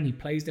different, he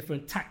plays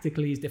different,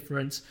 tactically he's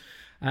different.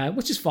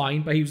 Which is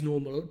fine, but he was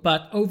normal.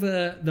 But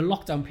over the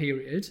lockdown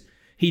period,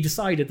 he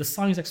decided the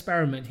science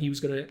experiment, he was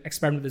going to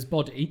experiment with his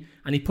body,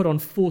 and he put on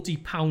 40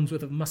 pounds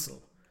worth of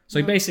muscle. So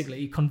he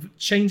basically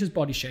changed his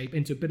body shape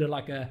into a bit of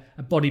like a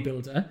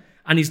bodybuilder,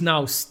 and he's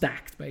now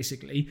stacked,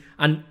 basically.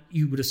 And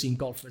you would have seen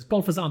golfers.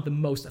 Golfers aren't the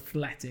most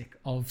athletic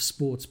of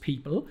sports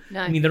people.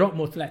 No. I mean, they're not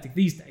more athletic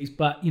these days,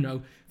 but, you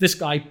know, this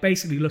guy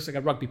basically looks like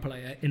a rugby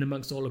player in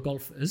amongst all the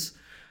golfers.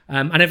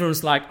 And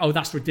everyone's like, oh,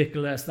 that's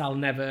ridiculous, that'll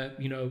never,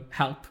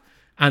 help.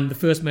 And the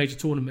first major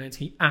tournament,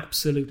 he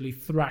absolutely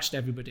thrashed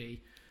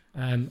everybody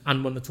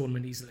and won the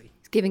tournament easily.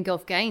 It's giving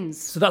golf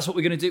gains. So that's what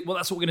we're going to do. Well,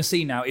 that's what we're going to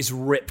see now is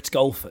ripped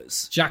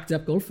golfers. Jacked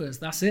up golfers,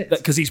 that's it.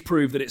 Because he's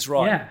proved that it's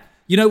right. Yeah.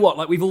 You know what?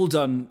 Like, we've all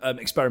done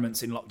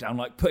experiments in lockdown,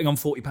 like putting on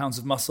 40 pounds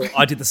of muscle.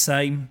 I did the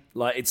same.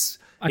 Like, it's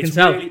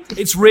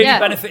really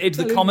benefited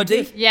the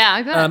comedy. Yeah,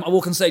 I bet. I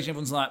walk on stage and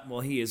everyone's like,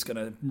 well, he is going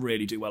to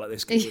really do well at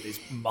this with his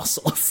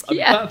muscles.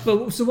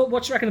 So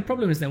what do you reckon the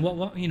problem is then?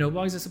 What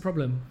why is this a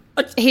problem?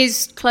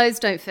 His clothes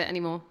don't fit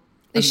anymore.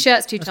 His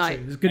shirt's too tight.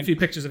 True. There's a good few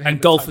pictures of him.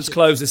 And golfers'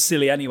 clothes are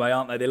silly anyway,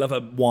 aren't they? They love a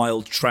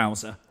wild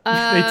trouser.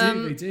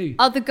 They do.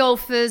 Other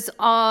golfers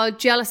are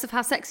jealous of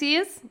how sexy he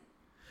is?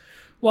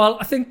 Well,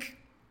 I think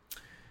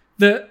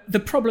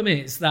the problem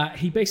is that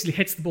he basically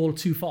hits the ball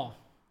too far.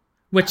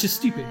 Which is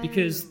stupid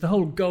because the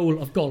whole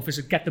goal of golf is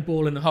to get the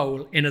ball in the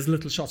hole in as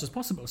little shots as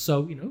possible.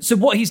 So, So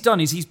what he's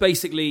done is he's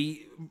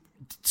basically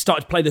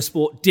started to play the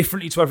sport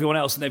differently to everyone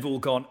else and they've all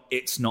gone,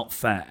 it's not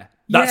fair.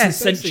 That's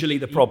essentially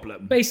the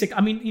problem.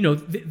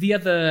 The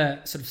other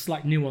sort of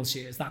slight nuance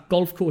here is that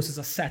golf courses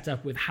are set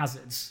up with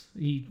hazards.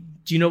 Do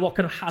you know what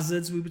kind of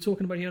hazards we were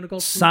talking about here on a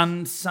golf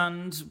course?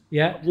 Sand,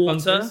 water,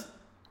 bunkers,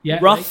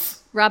 rough.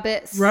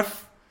 Rabbits.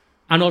 Rough.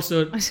 And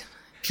also...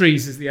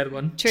 trees is the other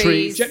one.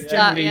 Trees.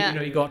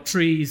 Generally, you got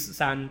trees,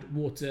 sand,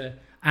 water.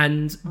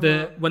 And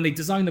when they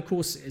design the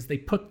courses, they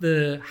put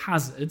the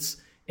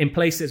hazards in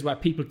places where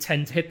people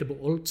tend to hit the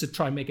ball to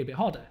try and make it a bit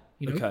harder.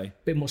 A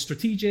bit more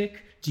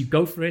strategic. Do you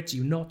go for it? Do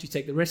you not? Do you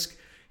take the risk?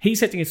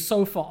 He's hitting it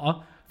so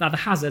far that the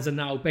hazards are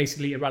now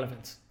basically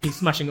irrelevant. He's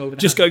smashing over the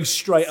Just hazards. going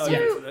straight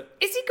over it.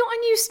 Has he got a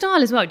new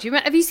style as well?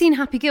 Have you seen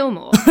Happy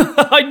Gilmore?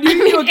 I knew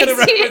you were going to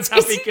reference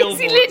Happy Gilmore. Is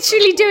he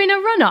literally doing a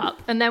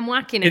run-up and then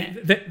whacking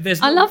it?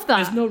 I love that.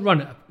 There's no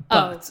run-up,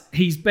 but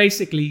he's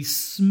basically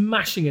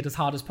smashing it as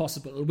hard as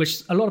possible,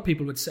 which a lot of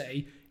people would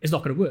say is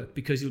not going to work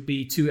because you'll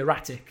be too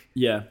erratic.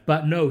 Yeah.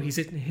 But no, he's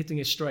hitting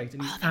it straight.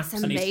 And that's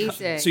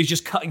amazing. So he's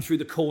just cutting through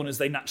the corners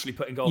they naturally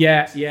put in golf.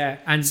 Yeah.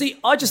 And see,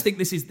 I just think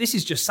this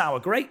is just sour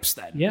grapes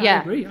then. Yeah.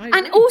 I agree.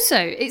 And also,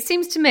 it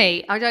seems to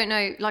me, I don't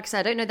know, like I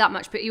said, I don't know that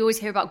much, but you always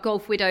hear about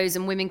golf widows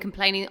and women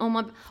complaining, oh,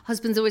 my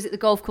husband's always at the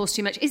golf course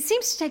too much. It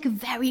seems to take a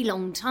very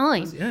long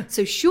time. Yeah.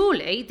 So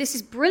surely this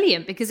is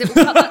brilliant because it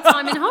will cut that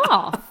time in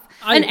half.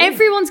 And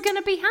everyone's going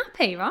to be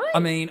happy, right? I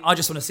mean, I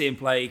just want to see him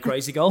play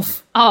crazy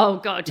golf. Oh,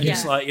 God, and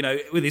just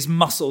with his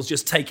muscles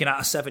just taking out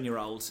a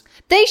 7-year-old.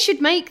 They should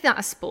make that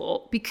a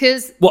sport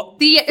because... What,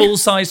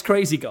 full-size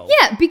crazy golf?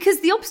 Yeah, because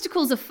the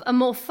obstacles are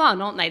more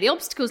fun, aren't they? The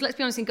obstacles, let's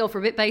be honest, in golf are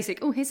a bit basic.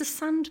 Oh, here's a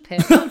sand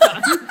pit.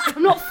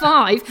 I'm not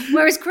 5.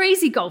 Whereas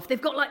crazy golf,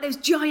 they've got like those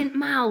giant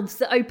mouths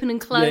that open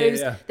and close.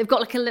 Yeah. They've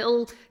got like a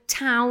little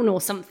town or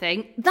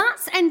something.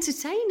 That's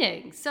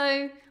entertaining.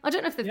 So... I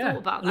don't know if they've thought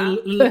about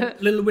that.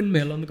 Little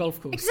windmill on the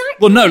golf course. Exactly.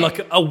 Well, no, like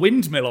a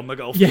windmill on the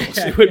golf course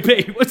it would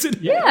be, wouldn't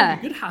it?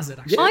 Yeah. Good hazard,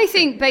 actually. I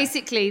think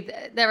basically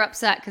they're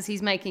upset because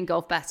he's making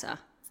golf better.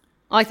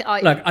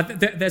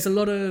 There's a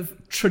lot of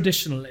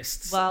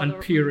traditionalists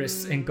and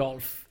purists in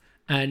golf,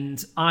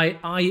 and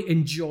I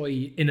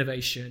enjoy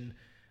innovation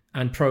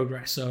and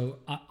progress, so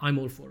I'm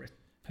all for it.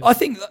 I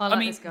think, I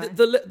mean,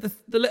 the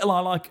little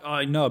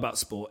I know about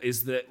sport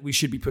is that we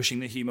should be pushing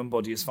the human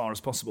body as far as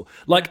possible.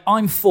 Like,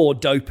 I'm for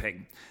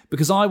doping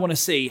because I want to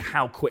see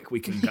how quick we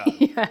can go.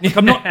 Like,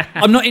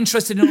 I'm not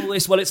interested in all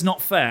this. Well, it's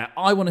not fair.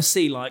 I want to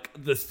see like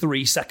the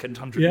 3 second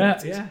 100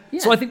 meters. Yeah.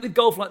 So I think with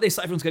golf like this,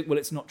 everyone's going, well,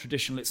 it's not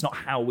traditional. It's not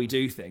how we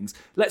do things.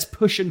 Let's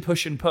push and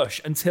push and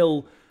push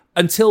until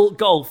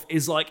golf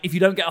is like, if you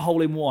don't get a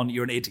hole in one,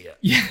 you're an idiot.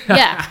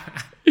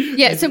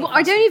 Yeah, so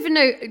I don't even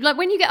know, like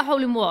when you get a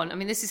hole in one, I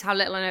mean, this is how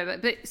little I know about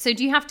it, but so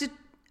do you have to,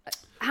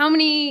 how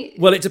many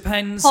it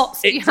depends.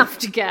 pots do you have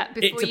to get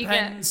before you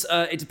get?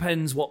 It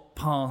depends what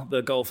par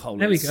the golf hole is.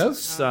 There we go.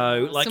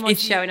 So, like,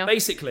 someone's showing off.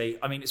 Basically,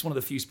 I mean, it's one of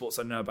the few sports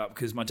I know about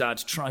because my dad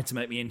tried to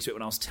make me into it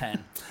when I was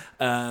 10.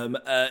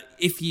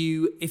 If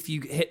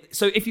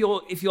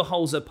your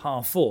holes are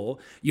par 4,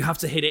 you have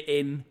to hit it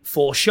in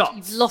 4 shots.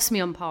 You've lost me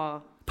on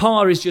par.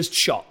 Par is just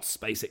shots,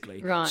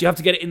 basically. Right. So you have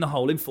to get it in the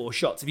hole in 4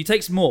 shots. If he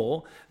takes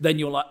more, then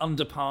you're like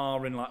under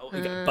par and like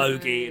you get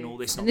bogey and all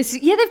this. And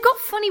they've got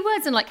funny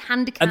words and like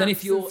handicaps and then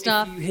if you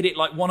hit it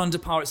like 1 under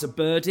par, it's a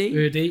birdie.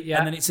 Yeah.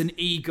 And then it's an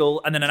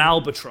eagle and then an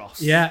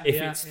albatross.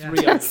 It's 3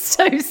 under That's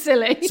par. so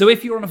silly. So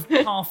if you're on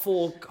a par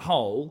 4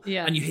 hole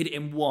Yeah. and you hit it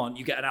in 1,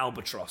 you get an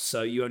albatross.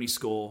 So you only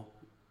score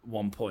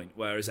 1 point,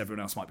 whereas everyone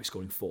else might be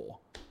scoring 4.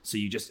 So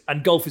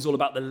and golf is all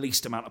about the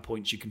least amount of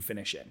points you can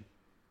finish in.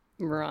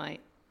 Right.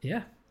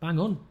 Yeah. Bang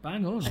on.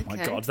 Oh my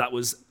God, that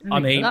was, I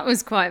mean, that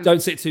was quite...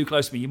 Don't sit too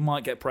close to me, you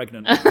might get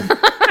pregnant.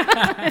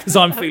 Because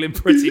I'm feeling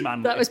pretty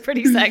manly. That was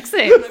pretty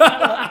sexy.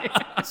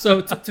 So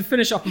to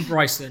finish up on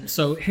Bryson,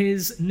 so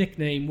his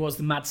nickname was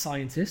the Mad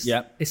Scientist.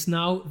 Yeah. It's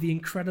now the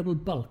Incredible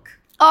Bulk.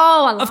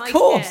 Oh, I like Of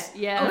course. it.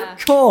 Yeah.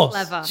 Of course.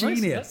 Clever.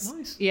 Genius.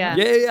 Nice. Yeah.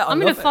 Yeah, I'm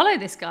going to follow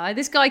this guy.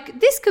 This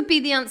could be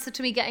the answer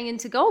to me getting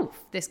into golf,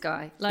 this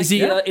guy. Like,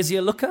 Is he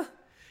a looker?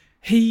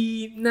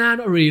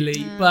 Not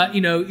really, but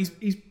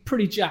he's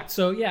pretty jacked.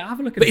 So yeah, have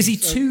a look at him. But is he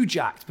too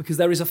jacked? Because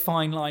there is a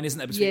fine line, isn't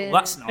there? Between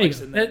that's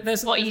nice. Isn't there?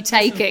 What are you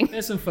taking?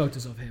 There's some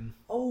photos of him.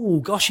 Oh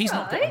gosh, he's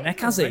not got a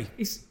neck, has he?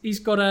 He's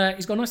got a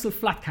nice little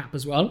flat cap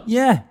as well.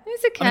 Yeah,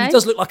 It's okay. I mean, he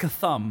does look like a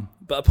thumb,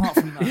 but apart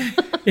from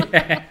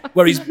that,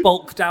 where he's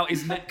bulked out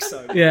his neck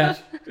so much.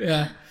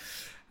 Yeah.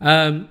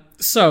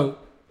 So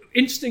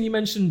interesting. You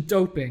mentioned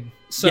doping.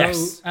 So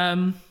Yes.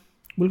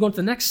 we'll go on to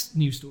the next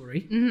news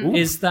story. Mm-hmm.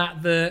 Is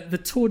that the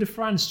Tour de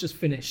France just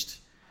finished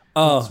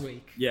last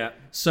week? Yeah.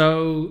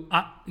 So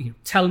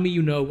tell me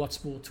you know what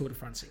sport Tour de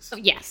France is. Oh,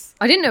 yes.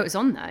 I didn't know it was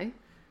on, though.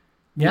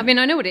 Yeah. I mean,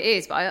 I know what it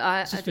is, but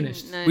I just didn't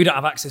finished. know. We don't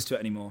have access to it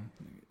anymore.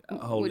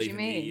 What do you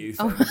mean? EU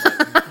Oh.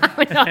 thing.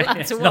 We're not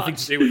allowed to Nothing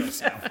watch. to do with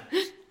us now.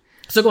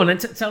 So go on then,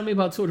 tell me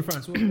about Tour de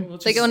France.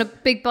 They go on a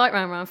big bike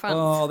round around France.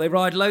 Oh, they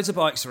ride loads of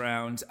bikes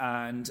around,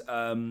 and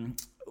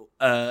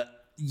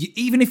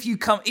even if you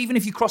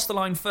cross the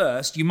line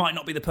first, you might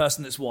not be the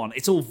person that's won.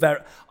 It's all very.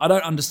 I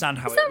don't understand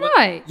how Is it that works.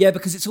 right? Yeah,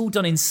 because it's all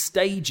done in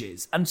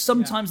stages, and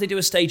sometimes they do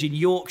a stage in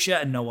Yorkshire,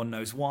 and no one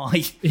knows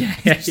why. Yeah.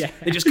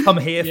 They just come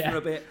here for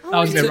a bit. That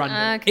was a bit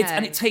random.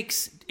 Okay.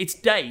 It's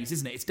days,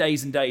 isn't it? It's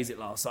days and days. It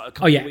lasts like a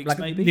couple of weeks, like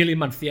maybe. nearly a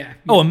month. Yeah.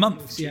 Oh, a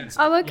month. Yeah. Jeez.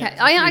 Oh, okay.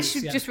 Yeah, I it's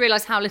actually yeah. just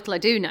realised how little I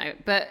do know.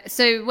 But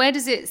so where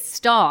does it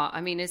start?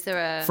 I mean, is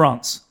there a...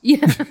 France.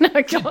 Yeah,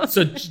 no, God.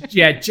 So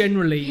yeah,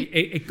 generally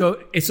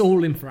it's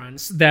all in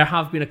France. There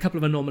have been a couple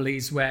of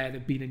anomalies where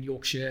they've been in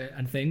Yorkshire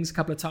and things a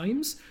couple of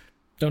times.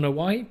 Don't know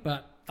why,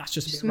 but that's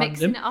just a bit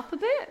Mixing random. it up a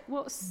bit?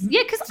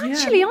 Yeah, because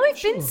actually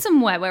I've been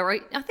somewhere where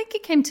I think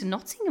it came to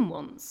Nottingham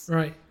once.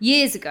 Right.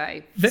 Years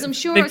ago. Because I'm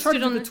sure they've I tried stood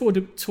to on do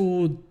the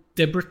Tour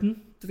de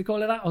Britain. Do they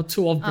call it that? Or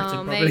Tour of Britain,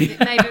 Oh, probably.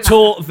 maybe.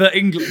 Tour the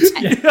England.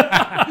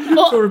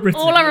 Tour of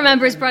Britain. All I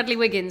remember is Bradley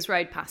Wiggins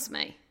rode past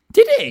me.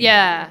 Did he?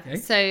 Yeah. Okay.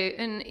 So,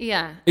 and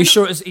yeah. Are you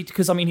sure it's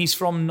because I mean he's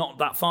from not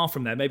that far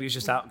from there? Maybe he was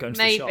just out going to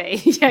the Maybe.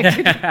 shop.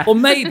 Yeah, Or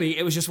maybe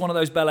it was just one of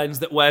those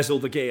bellends that wears all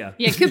the gear.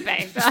 yeah, could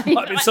be.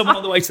 Might have been someone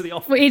on the way to the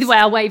office. Well, either way,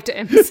 I waved at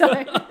him. So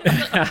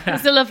it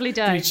was a lovely You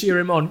day. cheer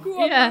him on.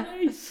 Go on, Yeah.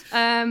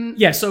 mate.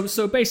 Yeah,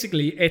 so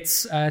basically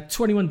it's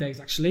 21 days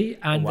actually,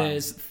 and wow.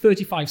 there's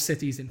 35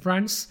 cities in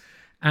France,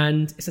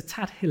 and it's a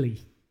tad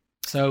hilly.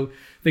 So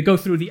they go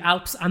through the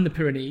Alps and the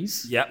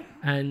Pyrenees. Yep.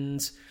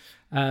 And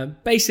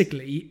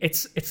basically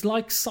it's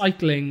like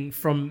cycling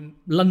from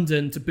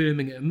London to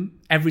Birmingham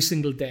every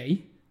single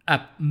day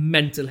up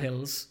mental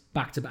hills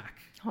back to back.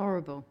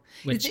 Horrible.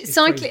 Which is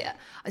Cycling. crazy.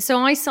 So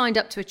I signed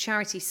up to a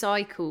charity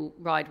cycle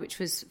ride, which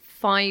was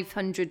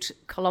 500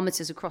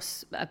 kilometers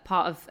across a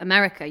part of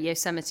America,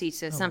 Yosemite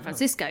to San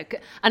Francisco.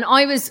 And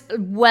I was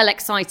well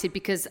excited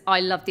because I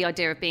love the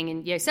idea of being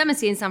in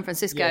Yosemite in San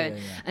Francisco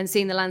and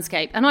seeing the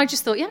landscape. And I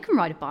just thought, yeah, I can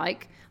ride a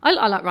bike. I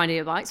like riding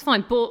a bike. It's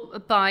fine. Bought a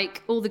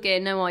bike, all the gear,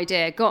 no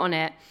idea. Got on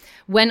it.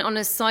 Went on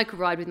a cycle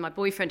ride with my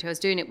boyfriend who I was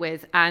doing it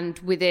with. And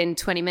within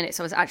 20 minutes,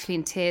 I was actually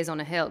in tears on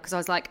a hill because I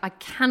was like, I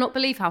cannot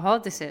believe how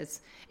hard this is.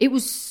 It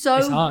was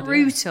so hard,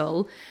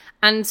 brutal.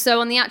 And so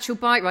on the actual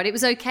bike ride, it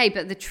was okay,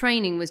 but the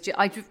training was just,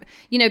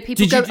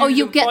 people go, oh,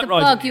 you'll get the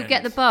bug, you'll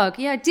get the bug.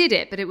 Yeah, I did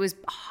it, but it was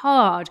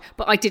hard.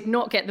 But I did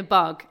not get the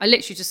bug. I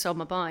literally just sold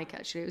my bike,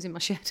 actually. It was in my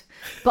shed.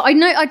 But I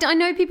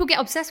know people get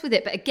obsessed with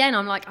it. But again,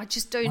 I'm like, I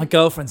just don't. My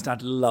girlfriend's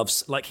dad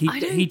loves, like,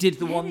 he did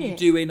the one you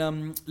do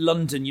in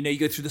London, you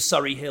go through the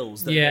Surrey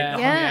Hills.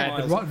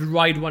 The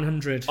Ride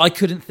 100. I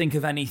couldn't think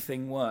of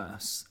anything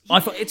worse. I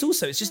thought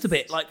it's just a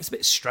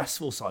bit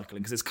stressful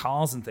cycling because there's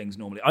cars and things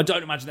normally. I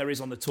don't imagine there is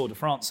on the Tour de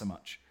France so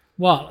much.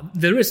 Well,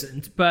 there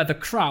isn't, but the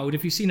crowd,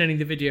 if you've seen any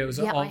of the videos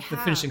of the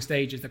finishing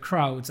stages, the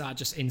crowds are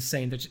just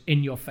insane. They're just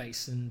in your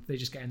face and they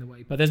just get in the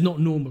way. But there's not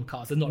normal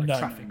cars. There's not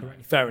traffic or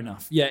anything. Fair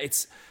enough. Yeah,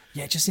 it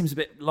just seems a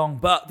bit long.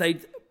 But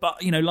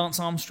Lance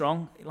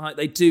Armstrong, like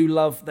they do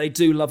love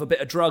a bit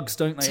of drugs,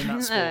 don't they, in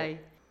that sport?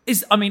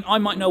 I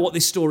might know what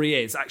this story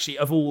is, actually,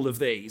 of all of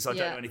these. I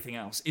don't know anything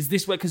else. Is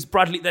this where, because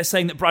they're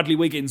saying that Bradley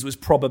Wiggins was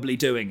probably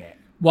doing it?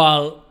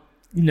 Well,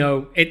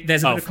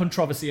 there's a bit of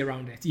controversy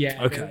around it.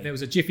 Yeah, okay. There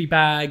was a Jiffy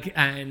bag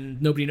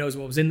and nobody knows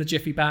what was in the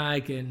Jiffy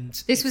bag. And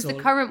this was the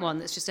current one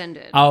that's just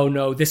ended? Oh,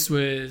 no, this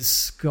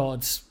was,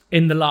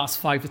 in the last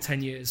 5 to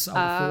 10 years, I would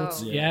have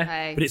thought. Yeah.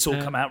 Okay. But it's all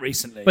come out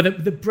recently.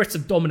 But the Brits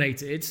have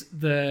dominated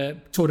the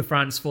Tour de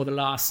France for the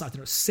last,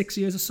 6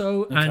 years or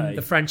so. Okay. And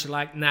the French are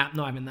like, nah,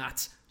 not having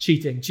that.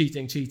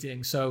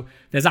 Cheating. So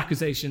there's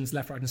accusations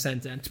left, right, and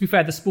centre. And to be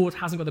fair, the sport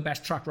hasn't got the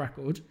best track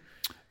record.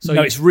 So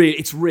it's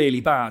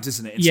really bad,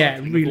 isn't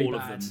it? Really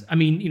bad. I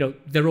mean,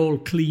 they're all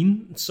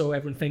clean, so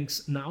everyone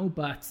thinks now,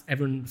 but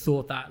everyone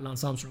thought that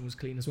Lance Armstrong was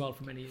clean as well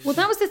for many years. Well,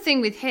 that was the thing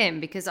with him,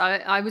 because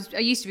I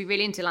used to be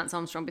really into Lance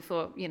Armstrong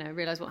before,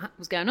 realised what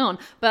was going on.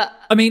 But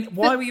I mean,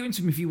 why were you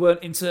into him if you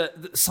weren't into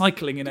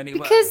cycling in any way?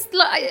 Because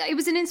it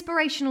was an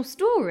inspirational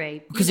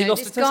story. Because he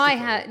lost a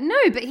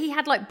testicle? But he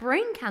had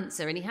brain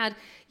cancer, and he had.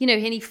 And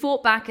he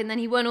fought back, and then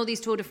he won all these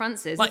Tour de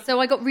France's.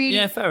 So I got really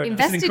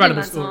invested in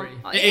Lance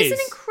Armstrong. It's an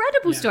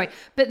incredible story.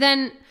 But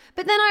then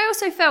I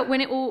also felt when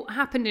it all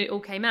happened and it all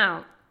came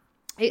out,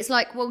 it's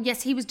like, well,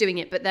 yes, he was doing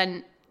it, but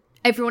then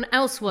everyone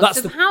else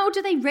was. How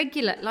do they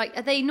regulate?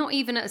 Are they not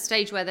even at a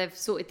stage where they've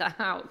sorted that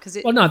out?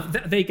 Well, no,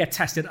 they get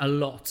tested a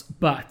lot,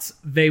 but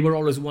they were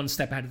always one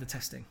step ahead of the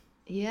testing.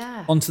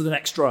 Yeah. Onto the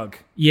next drug.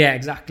 Yeah,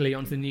 exactly.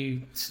 Onto the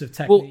new sort of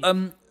technique.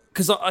 Well,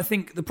 because I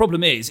think the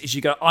problem is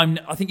you go,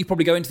 I think you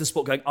probably go into the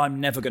sport going, I'm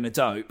never going to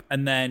dope.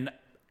 And then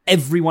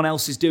everyone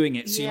else is doing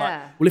it. So you're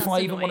like, well, if I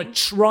even want to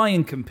try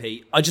and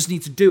compete, I just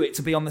need to do it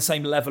to be on the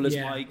same level as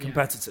my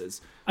competitors.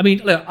 I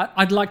mean, look,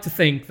 I'd like to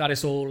think that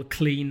it's all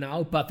clean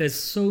now, but there's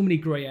so many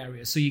grey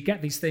areas. So you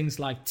get these things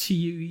like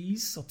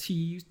TUEs or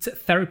TUs,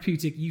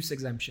 therapeutic use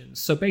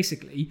exemptions. So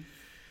basically,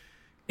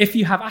 if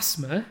you have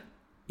asthma,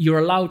 you're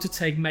allowed to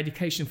take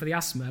medication for the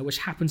asthma, which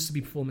happens to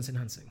be performance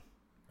enhancing.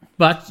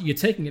 But you're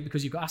taking it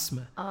because you've got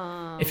asthma.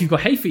 Oh. If you've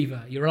got hay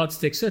fever, you're allowed to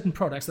take certain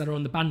products that are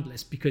on the banned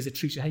list because it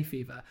treats your hay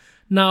fever.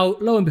 Now,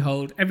 lo and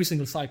behold, every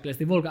single cyclist,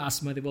 they've all got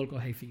asthma, they've all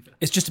got hay fever.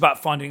 It's just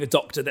about finding a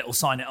doctor that will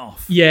sign it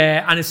off.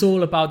 Yeah, and it's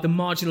all about the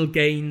marginal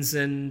gains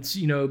and,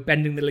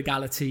 bending the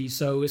legality.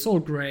 So it's all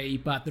grey,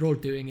 but they're all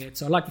doing it.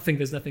 So I like to think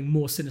there's nothing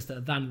more sinister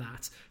than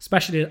that,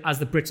 especially as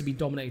the Brits have been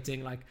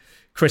dominating, like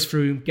Chris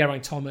Froome,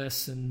 Geraint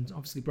Thomas, and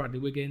obviously Bradley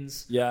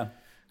Wiggins. Yeah.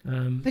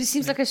 But it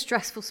seems like a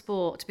stressful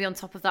sport to be on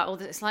top of that. Or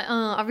it's like,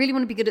 I really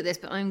want to be good at this,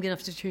 but I'm going to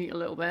have to cheat a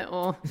little bit.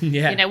 Or,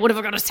 what have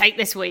I got to take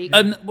this week?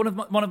 One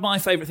of my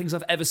favourite things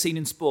I've ever seen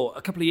in sport,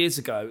 a couple of years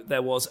ago,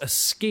 there was a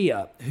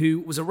skier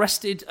who was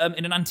arrested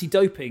in an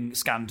anti-doping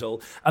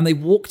scandal, and they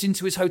walked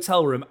into his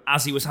hotel room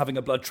as he was having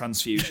a blood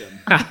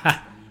transfusion.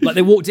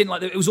 They walked in,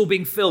 it was all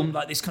being filmed,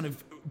 like this kind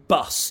of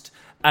bust.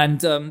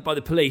 And by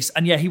the police,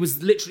 and he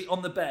was literally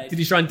on the bed. Did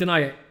he try and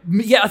deny it?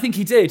 Yeah, I think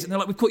he did. And they're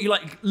like, "We've caught you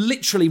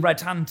literally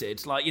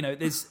red-handed."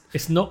 There's.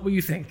 It's not what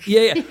you think.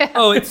 Yeah.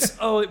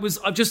 It was.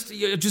 I'm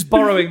just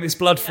borrowing this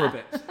blood for a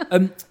bit.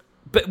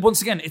 But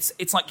once again,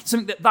 it's like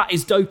something that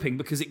is doping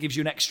because it gives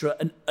you an extra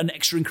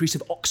increase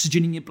of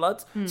oxygen in your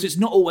blood. So it's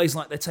not always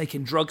like they're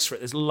taking drugs for it.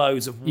 There's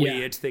loads of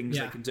weird things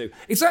they can do.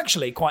 It's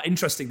actually quite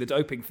interesting, the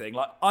doping thing.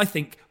 I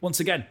think, once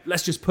again,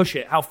 let's just push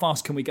it. How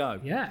fast can we go?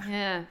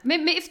 Yeah. Do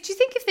you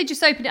think if they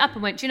just opened it up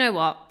and went, do you know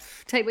what?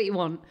 Take what you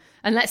want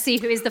and let's see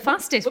who is the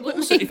fastest. But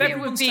also, if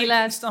everyone's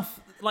taking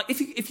stuff...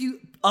 if you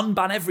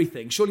unban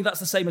everything, surely that's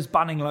the same as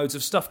banning loads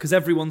of stuff because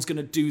everyone's going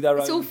to do their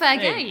own. It's all fair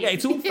game. Yeah,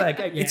 it's all fair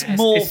game. It's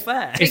more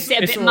fair. Makes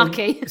it a bit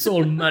mucky. It's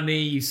all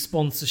money,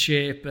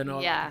 sponsorship, and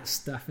all that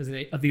stuff, isn't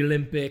it? The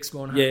Olympics,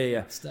 going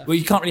on. Stuff. Well,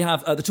 you can't really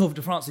have the Tour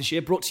de France this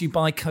year brought to you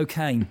by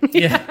cocaine. Brought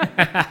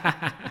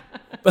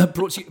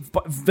to you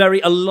by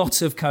a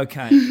lot of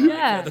cocaine.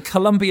 The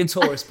Colombian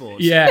Tourist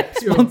Board.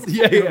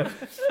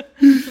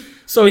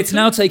 So it's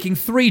now taking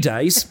 3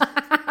 days.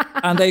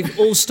 And they've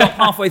all stopped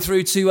halfway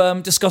through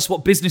to discuss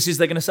what businesses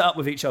they're going to set up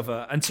with each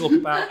other and talk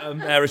about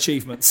their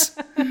achievements.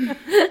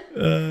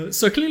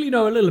 So clearly you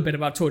know a little bit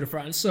about Tour de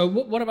France. So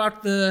what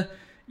about the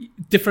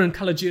different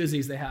colour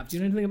jerseys they have. Do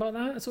you know anything about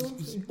that at all?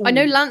 I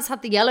know Lance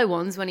had the yellow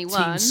ones when he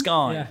won. Team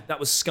Sky. Yeah. That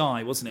was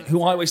Sky, wasn't it?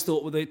 Who I always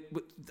thought were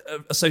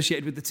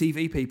associated with the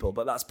TV people,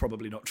 but that's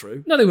probably not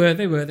true. No, they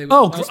were.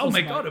 Oh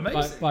my God,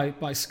 amazing.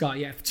 By Sky,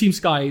 yeah. Team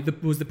Sky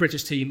was the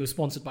British team. It was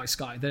sponsored by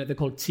Sky. They're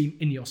called Team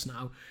Ineos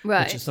now,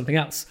 which is something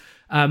else.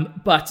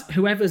 But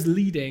whoever's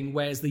leading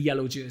wears the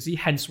yellow jersey,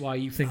 hence why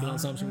you think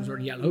Lance Armstrong was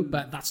wearing yellow,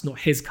 but that's not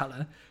his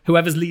colour.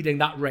 Whoever's leading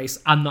that race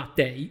and that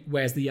day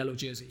wears the yellow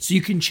jersey. So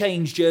you can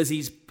change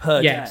jerseys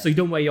per day? Yeah, so you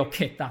don't wear your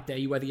kit that day,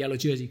 you wear the yellow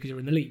jersey because you're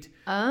in the lead.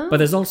 Oh. But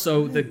there's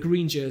also the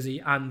green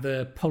jersey and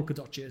the polka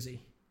dot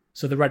jersey,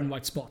 so the red and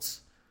white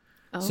spots.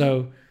 Oh.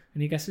 So...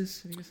 Any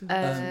guesses?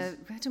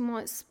 Red and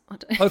white.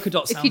 Polka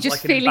dot sounds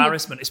like an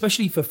embarrassment,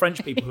 especially for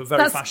French people who are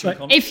very fashion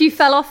conscious. If you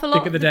fell off a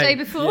lot the day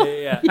before.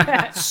 Yeah.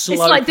 It's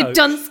like the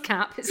dunce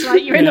cap. It's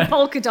like you're in the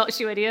polka dots,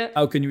 you idiot.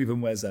 How can you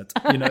even wear that?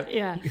 You know?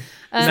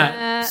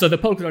 Yeah. So the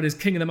polka dot is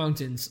king of the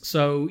mountains.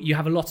 So you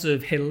have a lot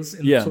of hills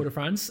in the Tour de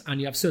France,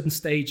 and you have certain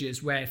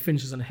stages where it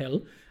finishes on a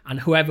hill, and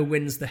whoever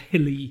wins the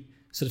hilly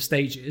sort of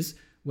stages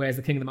wears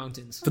the king of the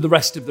mountains. For the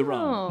rest of the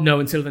run? No,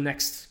 until the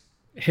next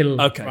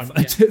hill. Okay, run,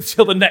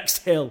 until the next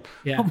hill.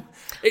 Yeah.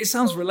 It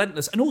sounds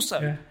relentless. And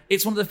also,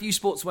 it's one of the few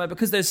sports where,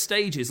 because there's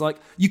stages, like,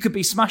 you could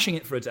be smashing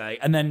it for a day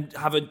and then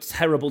have a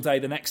terrible day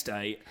the next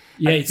day.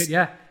 Yeah, you could,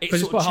 It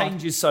sort of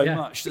changes so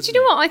much. But you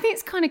know what? I think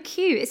it's kind of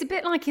cute. It's a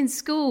bit like in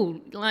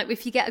school, like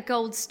if you get a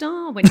gold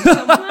star when you've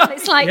done well.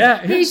 It's like,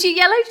 here's your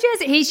yellow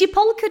jersey, here's your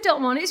polka dot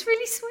one. It's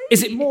really sweet.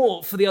 Is it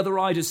more for the other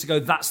riders to go,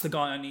 that's the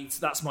guy I need,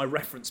 that's my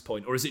reference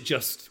point? Or is it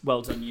just,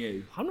 well done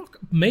you? I'm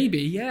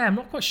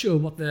not quite sure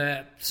what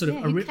the sort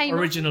of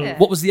original...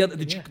 What was the other,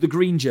 the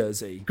green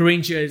jersey?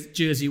 Green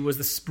jersey was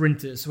the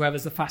sprinters,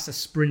 whoever's the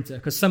fastest sprinter,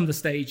 because some of the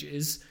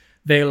stages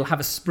they'll have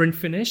a sprint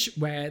finish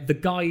where the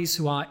guys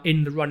who are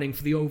in the running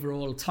for the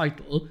overall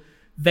title,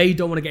 they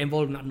don't want to get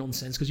involved in that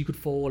nonsense because you could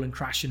fall and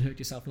crash and hurt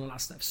yourself and all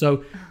that stuff.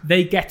 So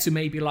they get to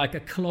maybe like a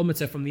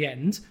kilometre from the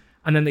end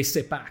and then they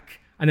sit back,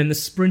 and then the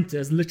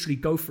sprinters literally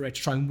go for it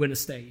to try and win a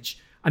stage,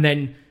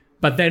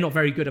 but they're not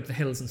very good up the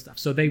hills and stuff,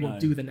 so they won't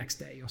do the next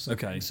day or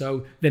something. Okay.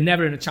 So they're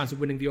never in a chance of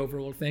winning the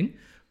overall thing.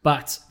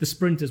 But the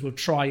sprinters will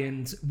try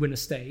and win a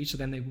stage, so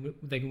then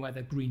they can wear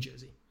their green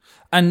jersey.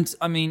 And,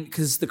 I mean,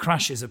 because the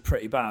crashes are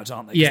pretty bad,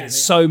 aren't they? Yeah.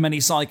 There's so many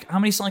How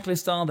many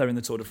cyclists are there in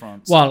the Tour de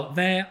France? Well,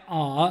 there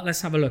are... Let's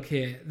have a look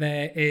here.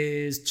 There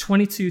is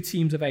 22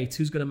 teams of 8.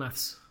 Who's good at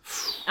maths?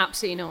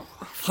 Absolutely not.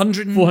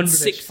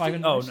 160.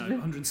 500. Oh, no,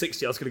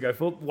 160 I was going to go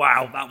for.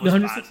 Wow, that was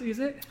 160, bad. Is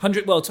it?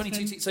 100, well,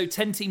 22, so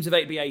 10 teams of 8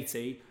 would be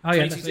 80. Oh,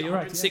 yeah, that's you're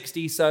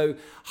 160, right, so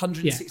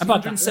 160,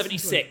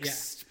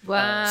 176.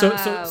 Wow.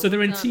 So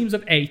they're in teams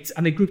of 8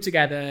 and they group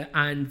together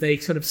and they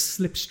sort of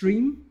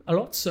slipstream a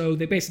lot. So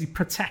they basically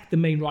protect the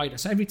main rider.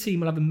 So every team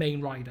will have a main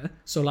rider.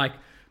 So like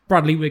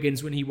Bradley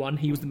Wiggins, when he won,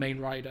 he was the main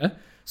rider.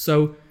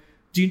 So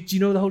do you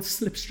know the whole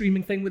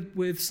slipstreaming thing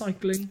with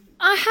cycling?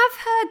 I have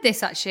heard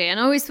this actually, and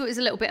I always thought it was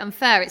a little bit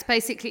unfair. It's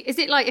basically, is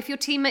it like if your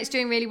teammate's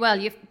doing really well,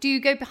 do you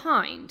go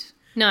behind?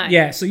 No.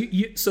 Yeah,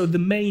 so the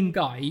main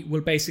guy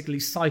will basically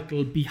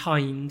cycle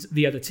behind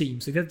the other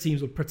team. So the other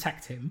teams will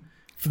protect him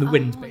for the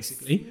wind,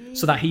 basically,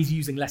 so that he's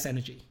using less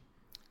energy.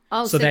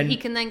 Oh, so then he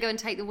can then go and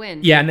take the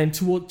wind. Yeah, and then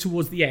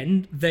towards the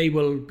end, they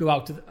will go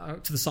out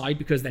to the side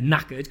because they're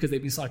knackered because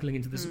they've been cycling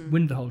into this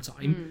wind the whole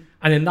time.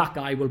 And then that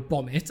guy will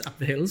bomb it up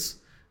the hills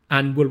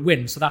and will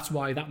win. So that's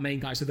why that main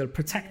guy, so they'll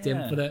protect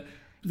him for the...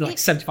 like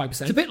 75%.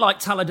 It's a bit like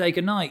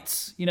Talladega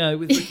Nights,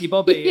 with Ricky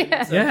Bobby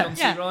and John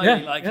C.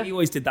 Reilly. He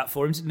always did that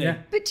for him, didn't he? Yeah.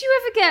 But do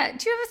you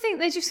ever think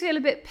they just feel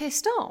a bit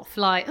pissed off?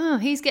 Like, oh,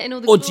 he's getting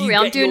all the glory,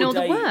 I'm doing all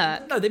the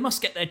work. No, they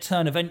must get their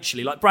turn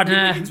eventually. Like Bradley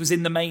Wiggins wasn't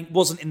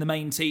in the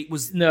main team,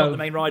 not the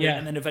main rider,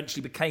 and then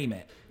eventually became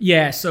it.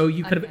 Yeah, so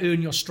you could have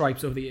earned your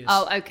stripes over the years.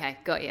 Oh, okay,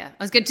 got you. I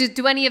was good.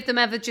 Do any of them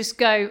ever just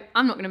go,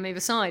 I'm not going to move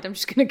aside, I'm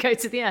just going to go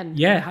to the end?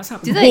 Yeah, it has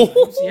happened. Do they?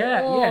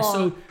 Yeah.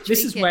 So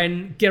this is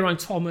when Geraint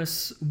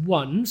Thomas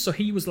won. So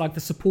he was like the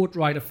support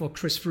rider for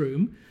Chris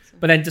Froome,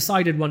 but then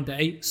decided one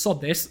day,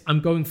 sod this, I'm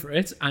going for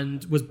it,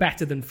 and was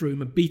better than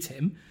Froome and beat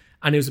him.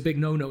 And it was a big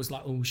no-no. It was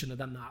like, oh, we shouldn't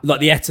have done that.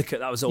 Like the etiquette,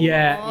 that was all.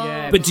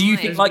 Yeah. But do you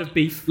think,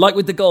 like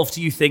with the golf,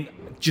 do you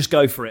think just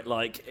go for it?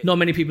 Like, not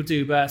many people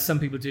do, but some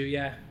people do.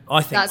 Yeah.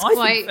 I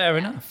think fair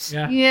enough.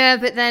 Yeah,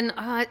 but then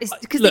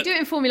because they do it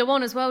in Formula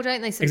One as well,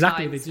 don't they? Sometimes?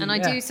 Exactly, they do. And I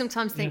do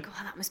sometimes think,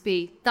 that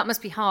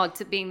must be hard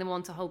to being the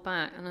one to hold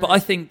back. But I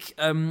think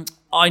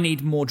I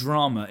need more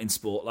drama in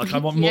sport. Like I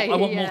want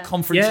more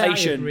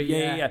confrontation.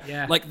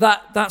 Yeah. Like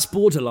that's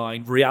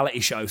borderline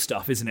reality show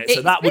stuff, isn't it?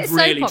 So that would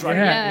really drag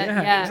me.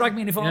 It dragged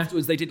me in if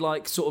afterwards they did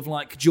like sort of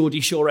like Geordie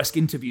Shore-esque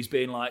interviews,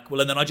 being like,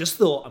 well, and then I just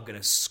thought I'm going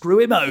to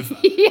screw him over.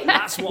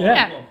 That's what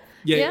I want.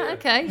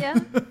 Okay.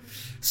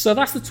 So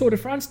that's the Tour de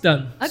France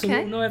done. Okay. So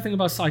we'll know everything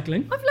about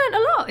cycling. I've learned a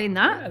lot in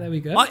that. Yeah, there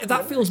we go.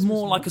 That feels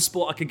more like a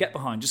sport I could get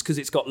behind, just because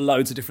it's got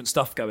loads of different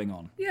stuff going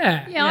on.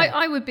 Yeah.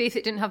 I would be if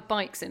it didn't have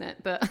bikes in it,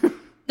 but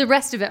the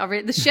rest of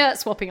it, the shirt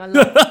swapping, I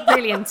love.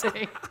 Really into.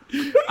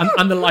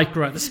 And the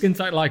lycra, the skin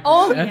tight lycra.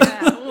 Oh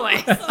yeah,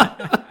 always.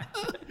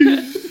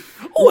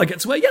 I get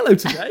to wear yellow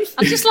today.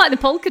 I just like the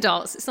polka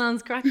dots. It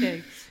sounds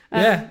cracking.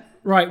 Yeah.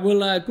 Right,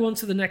 we'll go on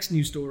to the next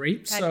news story.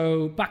 Okay.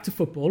 So back to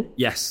football.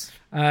 Yes.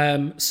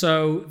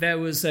 So there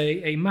was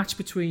a match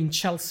between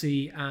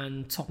Chelsea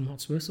and Tottenham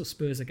Hotspur, so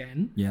Spurs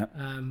again. Yeah.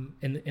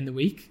 In the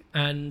week,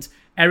 and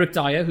Eric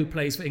Dyer, who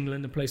plays for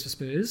England and plays for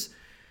Spurs,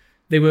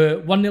 they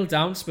were 1-0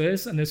 down,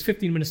 Spurs, and there's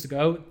 15 minutes to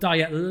go.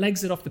 Dyer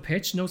legs it off the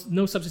pitch.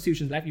 No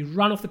substitutions left. He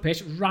ran off the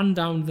pitch, ran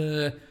down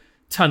the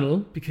tunnel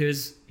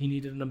because he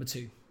needed a number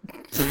 2.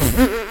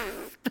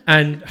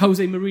 And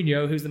Jose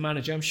Mourinho, who's the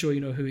manager, I'm sure you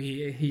know who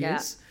he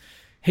is.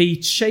 He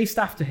chased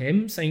after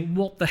him, saying,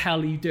 "What the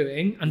hell are you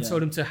doing?" and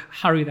told him to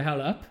hurry the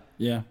hell up.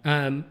 Yeah.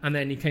 And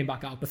then he came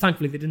back out. But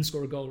thankfully, they didn't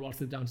score a goal whilst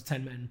they were down to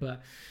 10 men.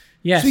 But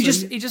yeah. So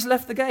he just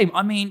left the game.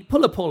 I mean,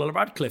 pull a Paula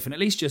Radcliffe and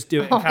at least just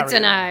do it and carry I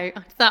don't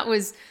know.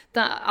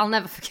 That I'll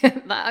never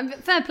forget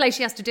that. Fair play,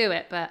 she has to do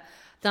it, but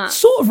that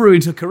sort of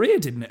ruined her career,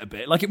 didn't it, a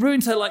bit? Like, it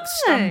ruined her, like,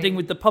 standing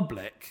with the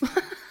public.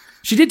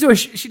 She did do a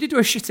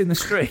shit in the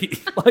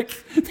street. Like,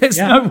 there's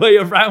no way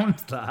around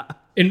that.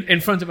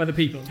 In front of other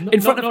people.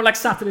 Not like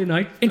Saturday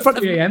night. In front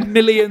of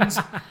millions.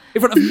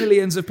 In front of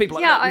millions of people.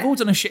 Like, we've all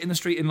done a shit in the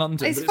street in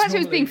London. It's the fact it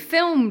was being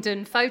filmed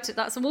and photoed.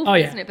 That's awful,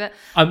 isn't it? But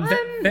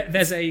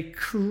there's a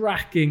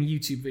cracking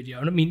YouTube video.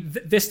 And I mean,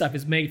 this stuff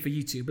is made for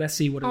YouTube. Let's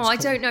see what it's called. I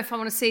don't know if I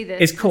want to see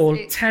this. It's called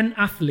 10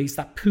 Athletes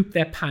That Poop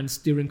Their Pants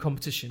During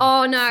Competition.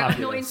 Oh, no.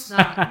 I'm not into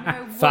that.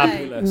 No way.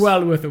 Fabulous.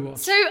 Well worth a watch.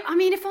 So, I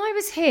mean, if I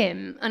was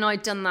him and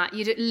I'd done that,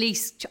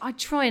 I'd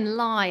try and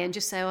lie and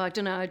just say, I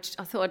don't know,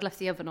 I thought I'd left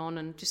the oven on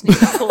and just need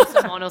to call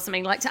someone or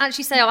something. Like, to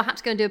actually say, I had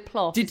to go and do a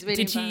plot.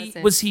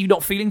 Was he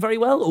not feeling very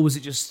well, or was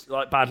it just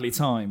like badly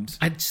timed?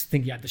 I just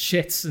think he had the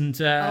shits, and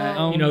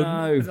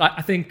no.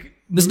 I think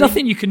there's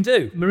nothing you can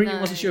do. Mourinho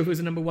wasn't sure if it was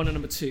a number 1 or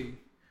number 2.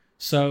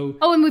 So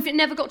and we've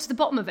never got to the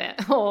bottom of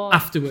it. Or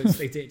afterwards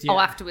they did. Yeah.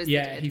 Afterwards.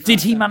 Yeah.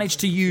 Did he manage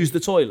to use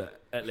the toilet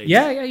at least?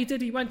 Yeah, he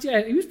did. He went.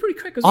 Yeah, he was pretty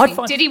quick.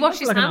 Did he wash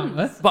his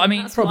hands? But I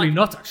mean, probably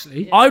not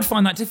actually. I would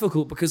find that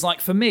difficult because, like,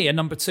 for me, a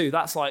number 2,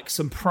 that's like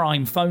some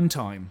prime phone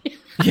time.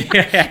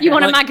 You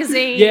want a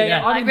magazine?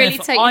 Yeah. I really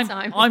take your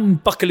time. I'm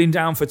buckling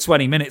down for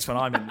 20 minutes when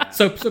I'm in there.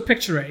 So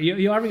picture it.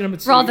 You're having a number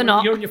 2. Rather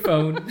not. You're on your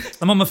phone.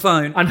 I'm on my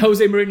phone, and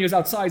Jose Mourinho's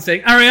outside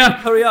saying,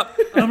 "Hurry up!"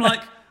 And I'm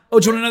like, "Oh,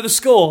 do you want to know the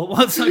score?"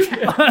 Well, it's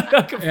okay.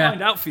 I can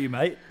find out for you,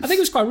 mate. I think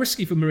it was quite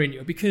risky for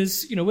Mourinho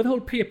because, with the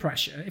whole peer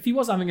pressure, if he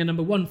was having a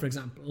number 1, for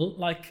example,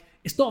 like,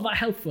 it's not that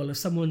helpful if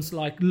someone's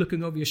like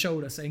looking over your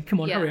shoulder saying,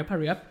 "Come on,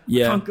 hurry up."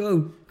 Yeah. I can't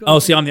go. Oh,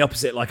 see, I'm the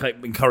opposite. Like, it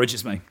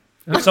encourages me.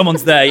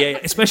 Someone's there,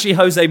 especially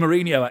Jose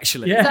Mourinho,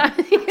 actually. Yeah.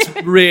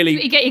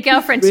 Really, you get your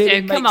girlfriend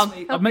to do. Come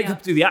on, I make her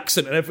do the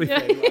accent and everything.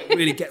 Like, it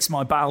really gets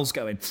my bowels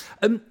going.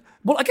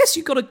 Well, I guess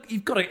you've got to.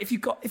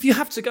 If you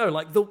have to go,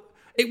 like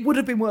it would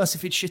have been worse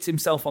if he'd shit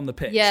himself on the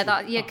pitch.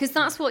 Because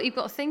that's what you've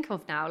got to think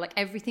of now. Like,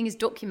 everything is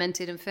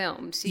documented and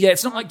filmed. So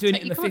it's not like doing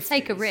it in the 50s. You can't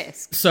take a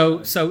risk.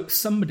 So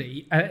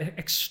somebody,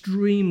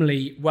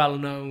 extremely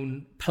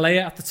well-known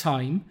player at the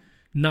time,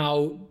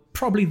 now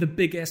probably the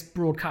biggest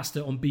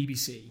broadcaster on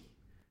BBC.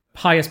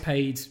 Highest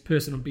paid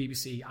person on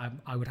BBC,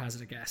 I would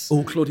hazard a guess.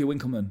 Oh, Claudia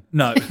Winkleman.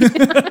 No.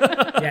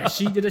 Yeah,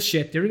 she did a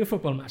shit during a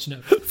football match.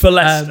 No. For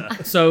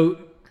Leicester. So,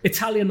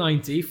 Italia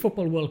 90,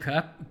 Football World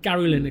Cup,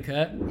 Gary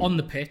Lineker on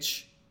the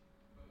pitch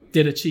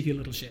did a cheeky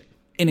little shit.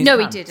 He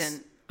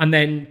didn't. And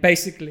then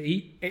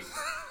basically,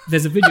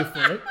 there's a video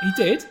for it. He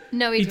did.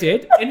 No, he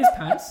did in his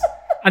pants.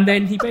 And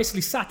then he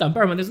basically sat down.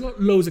 Bear in mind, there's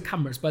not loads of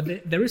cameras, but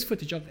there is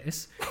footage of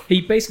this.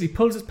 He basically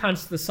pulls his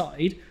pants to the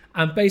side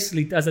and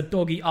basically does a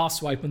doggy arse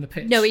swipe on the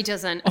pitch. No, he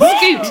doesn't. A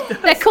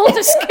scoot. They're called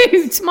a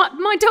scoot.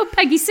 My dog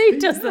Peggy Sue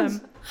does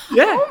them.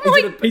 Yeah.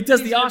 He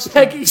does the arse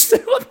Peggy Sue.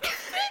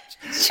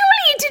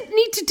 Surely you didn't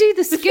need to do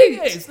the scoot. The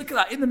thing is, look at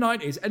that, in the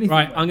 90s, anything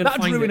right, I'm that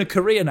would ruin a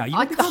career now.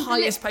 You'd be the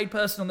highest paid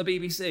person on the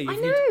BBC. I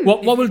know.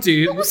 What we'll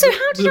do, also,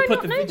 how did we'll I put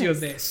not the know video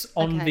this? of this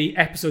on the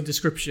episode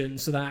description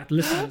so that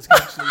listeners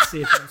can actually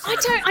see it.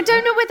 I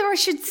don't know whether I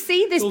should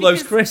see this. All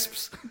those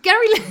crisps.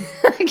 Gary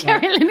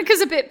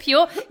Lineker's a bit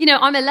pure.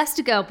 I'm a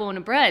Leicester girl born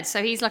and bred,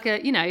 so he's like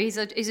he's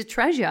a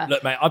treasure.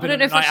 Look, mate, I've been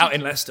on a night out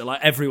in Leicester,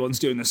 like everyone's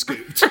doing the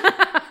scoot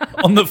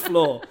on the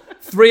floor.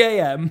 3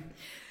 a.m.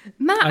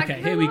 Matt,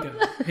 okay, here we go.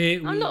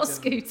 I'm not a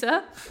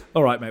scooter.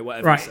 All right, mate,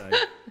 whatever you say.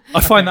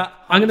 I find that...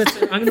 I'm gonna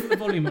put the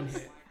volume on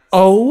here.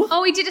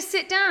 Oh, he did a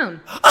sit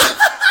down.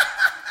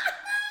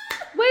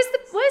 Where's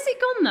it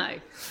gone, though?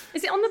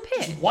 Is it on the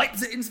pitch?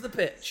 Wipes it into the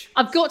pitch.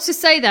 I've got to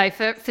say, though,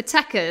 for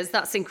techers,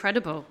 that's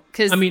incredible.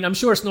 I mean, I'm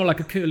sure it's not like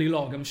a curly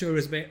log. I'm sure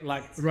it's a bit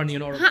like running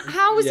an orange.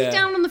 How was he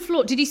down on the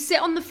floor? Did he sit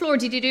on the floor or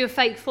did he do a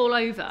fake fall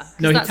over?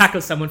 No, he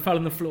tackled someone, fell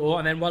on the floor,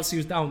 and then whilst he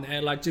was down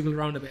there, like, jiggled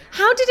around a bit.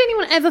 How did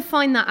anyone ever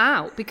find that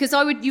out? Because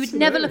you would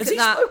never look at that.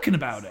 Has he spoken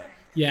about it?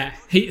 Yeah.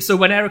 So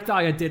when Eric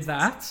Dyer did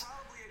that,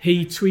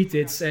 he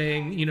tweeted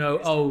saying,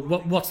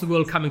 what's the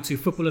world coming to?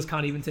 Footballers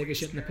can't even take a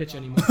shit in the pitch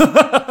anymore.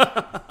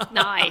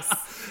 Nice.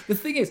 The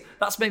thing is,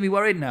 that's made me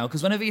worried now,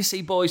 because whenever you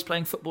see boys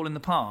playing football in the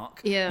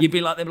park, Yeah. they'd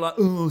be like,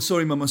 oh,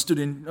 sorry, Mum, I stood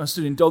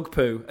in dog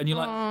poo. And you're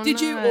like,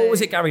 did you? Or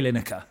was it Gary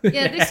Lineker?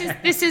 Yeah,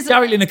 this is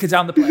Gary Lineker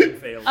down the playing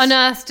field.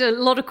 unearthed a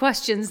lot of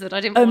questions that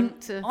I didn't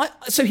want to.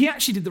 So he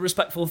actually did the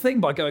respectful thing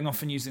by going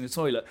off and using the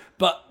toilet.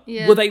 But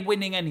Yeah. were they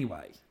winning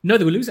anyway? No,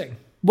 they were losing.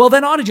 Well,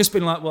 then I'd have just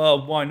been like,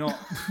 well, why not?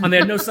 And they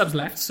had no subs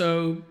left,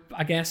 so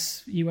I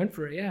guess you went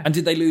for it, yeah. And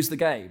did they lose the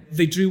game?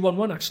 They drew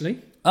 1-1, actually.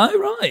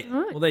 Oh, right.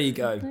 Well, there you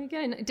go. There you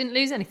go. No, didn't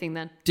lose anything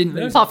then. Didn't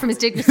lose. Apart from his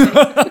dignity.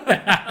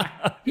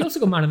 He also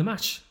got man of the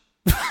match.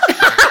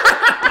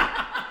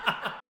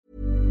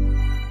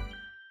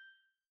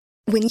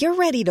 When you're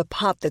ready to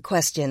pop the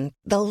question,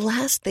 the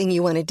last thing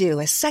you want to do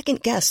is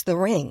second-guess the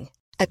ring.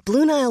 At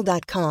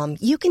BlueNile.com,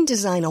 you can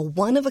design a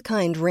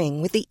one-of-a-kind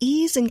ring with the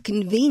ease and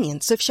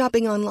convenience of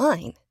shopping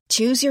online.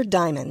 Choose your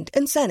diamond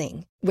and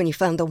setting. When you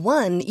find the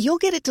one, you'll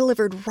get it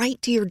delivered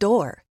right to your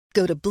door.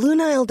 Go to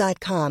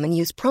BlueNile.com and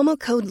use promo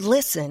code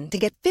LISTEN to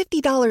get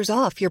 $50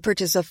 off your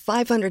purchase of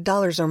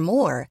 $500 or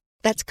more.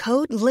 That's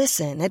code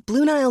LISTEN at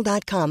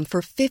BlueNile.com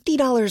for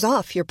 $50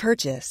 off your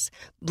purchase.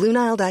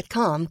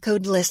 BlueNile.com,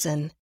 code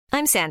LISTEN.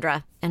 I'm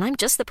Sandra, and I'm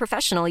just the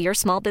professional your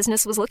small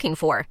business was looking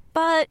for.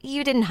 But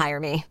you didn't hire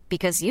me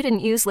because you didn't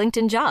use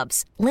LinkedIn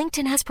Jobs.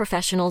 LinkedIn has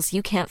professionals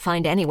you can't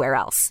find anywhere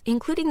else,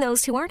 including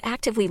those who aren't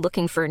actively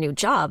looking for a new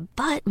job,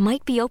 but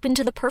might be open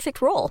to the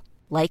perfect role,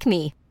 like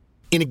me.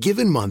 In a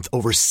given month,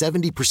 over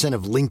 70%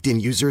 of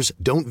LinkedIn users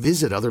don't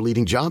visit other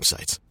leading job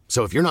sites.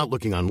 So if you're not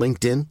looking on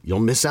LinkedIn, you'll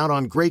miss out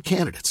on great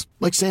candidates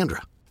like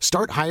Sandra.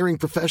 Start hiring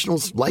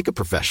professionals like a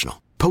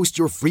professional. Post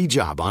your free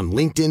job on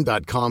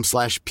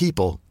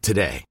linkedin.com/people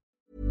today.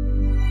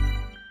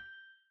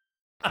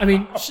 I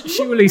mean,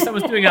 surely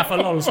someone's doing that for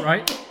lols,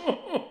 right?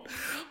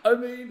 I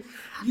mean,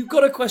 you've got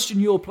to question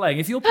you're playing.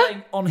 If you're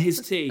playing on his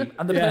team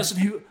and the person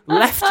who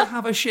left to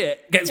have a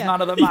shit gets man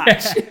of the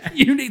match,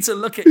 you need to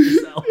look at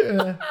yourself.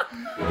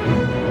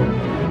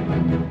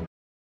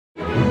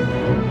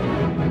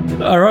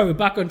 All right, we're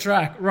back on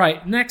track.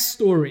 Right, next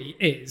story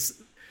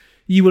is,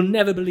 you will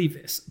never believe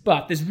this,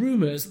 but there's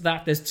rumours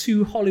that there's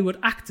 2 Hollywood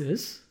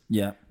actors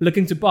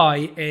looking to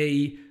buy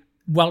a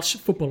Welsh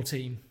football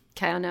team.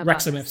 Okay, I know.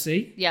 Wrexham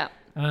FC. Yeah.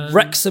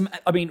 Wrexham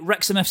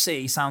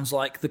FC sounds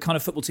like the kind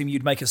of football team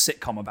you'd make a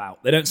sitcom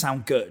about. They don't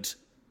sound good.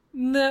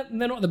 No,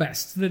 they're not the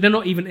best. They're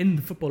not even in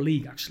the Football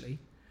League, actually.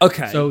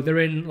 Okay. So they're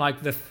in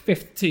like the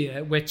 5th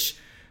tier, which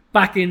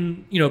back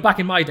in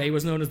my day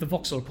was known as the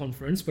Vauxhall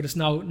Conference, but it's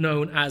now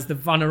known as the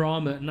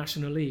Vanarama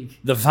National League.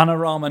 The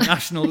Vanarama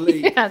National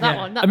League. Yeah, that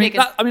one.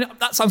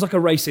 That sounds like a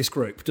racist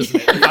group,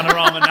 doesn't it? The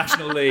Vanarama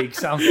National League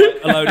sounds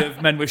like a load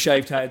of men with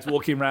shaved heads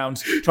walking around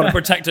trying to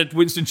protect a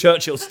Winston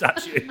Churchill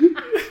statue.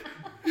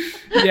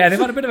 Yeah, they've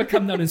had a bit of a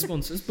come down in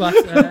sponsors, but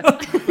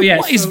yeah.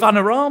 What is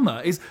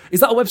Vanarama? Is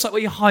that a website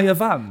where you hire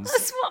vans?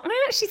 That's what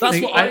I actually think.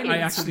 That's what I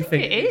actually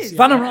think it is.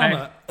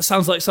 Vanarama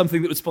sounds like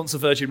something that would sponsor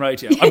Virgin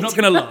Radio. I'm not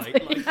going to lie.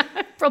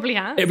 Probably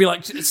has. It'd be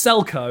like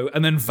Selco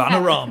and then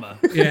Vanarama.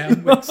 Yeah.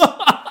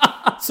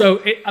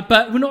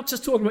 But we're not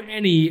just talking about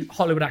any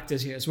Hollywood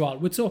actors here as well.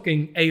 We're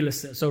talking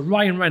A-listers. So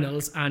Ryan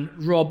Reynolds and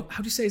Rob,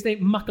 how do you say his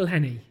name?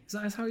 McElhenney. Is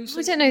that how you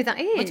say it? I don't know who that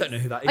is. I don't know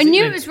who that is. I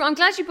knew it was. I'm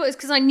glad you brought it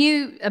because I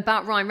knew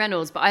about Ryan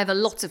Reynolds, but I have a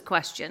lot of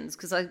questions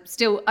because I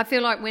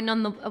feel like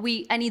are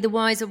we any the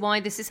wiser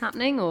why this is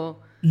happening or?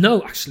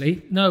 No,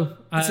 actually, no.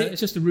 It's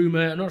just a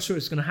rumor. I'm not sure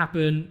it's going to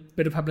happen.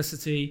 Bit of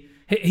publicity.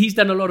 He's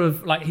done a lot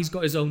of he's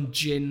got his own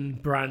gin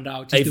brand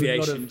out. He's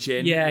Aviation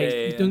gin. Yeah,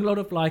 he's doing a lot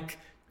of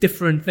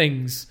different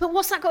things. But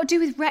what's that got to do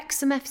with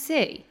Wrexham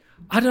FC?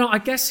 I don't know. I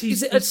guess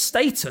is it a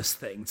status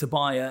thing to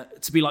buy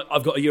to be like,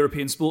 I've got a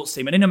European sports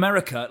team, and in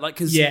America,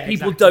 because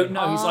people don't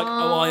know, he's like,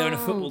 I own a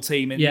football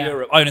team in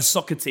Europe, I own a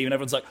soccer team, and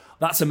everyone's like,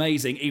 that's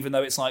amazing, even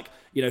though it's like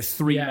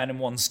 3 men in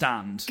one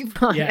stand.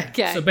 Right,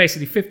 okay. So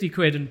basically, 50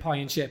 quid and pie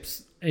and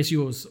chips is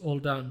yours, all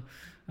done.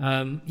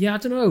 I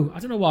don't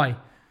know why.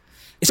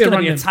 It's going to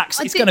be a tax.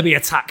 It's going to be a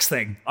tax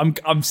thing.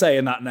 I'm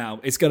saying that now.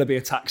 It's going to be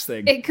a tax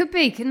thing. It could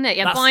be, couldn't it?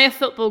 Yeah, buy a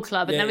football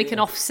club and then we can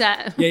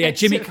offset. Yeah.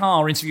 Jimmy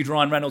Carr interviewed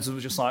Ryan Reynolds and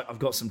was just like, I've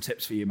got some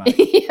tips for you, mate.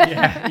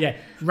 Yeah.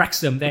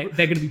 Wrexham, they're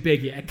going to be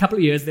big. Yeah, a couple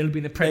of years they'll be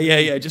in the Premier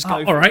League. Yeah. Just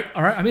go. All right.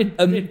 I'm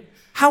in.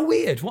 How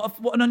weird.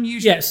 What an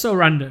unusual. Yeah, so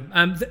random.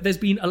 There's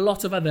been a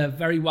lot of other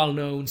very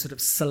well-known sort of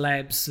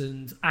celebs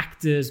and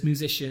actors,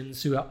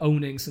 musicians who are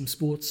owning some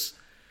sports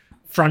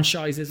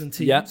franchises and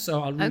teams. Yeah.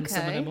 So I'll read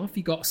some of them off.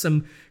 You got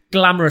some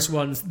glamorous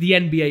ones. The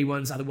NBA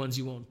ones are the ones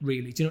you want,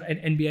 really. Do you know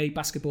NBA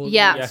basketball?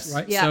 Yeah. Yes.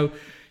 Right? Yeah. So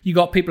you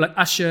got people like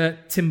Usher,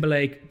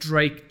 Timberlake,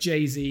 Drake,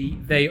 Jay-Z.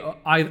 They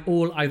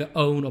all either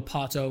own or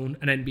part own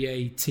an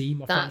NBA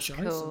team or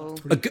franchise. Cool.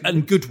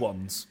 And good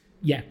ones.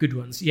 Yeah, good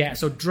ones. Yeah,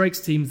 so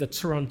Drake's team's the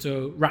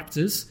Toronto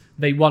Raptors.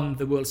 They won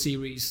the World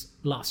Series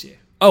last year.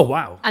 Oh,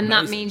 wow. And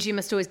amazing. That means you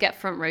must always get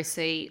front row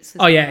seats.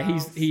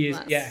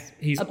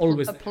 He's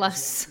always a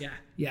plus. Well.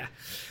 Yeah.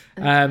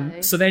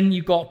 Okay. So then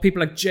you've got people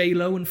like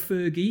J-Lo and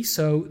Fergie.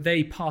 So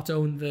they part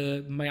own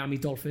the Miami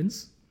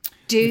Dolphins.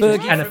 Fergie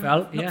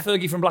NFL.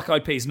 Fergie from Black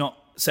Eyed Peas, not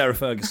Sarah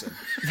Ferguson.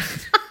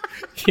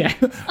 Yeah.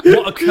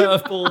 What a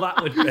curveball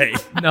that would be.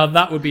 No,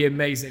 that would be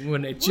amazing,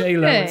 wouldn't it?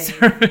 J-Lo and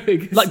Sarah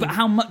Ferguson. Like, but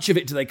how much of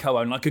it do they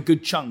co-own? Like a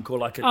good chunk or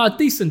like a... A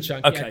decent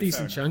chunk, Okay, yeah,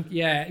 decent fair chunk.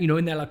 Yeah, you know,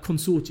 in their like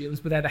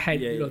consortiums, but they're the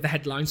head, you know, the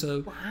headline.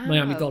 So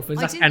Miami Dolphins,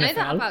 I that's didn't NFL. know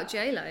that about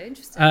J-Lo.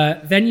 Interesting.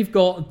 Then you've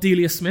got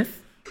Delia Smith,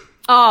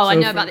 Oh, I So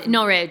know from- about it.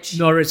 Norwich.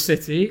 Norwich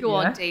City. Go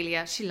yeah. on,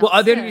 Delia. She loves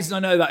Well, the only it. reason I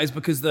know that is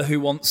because the Who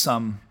Wants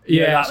Some.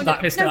 Yeah, that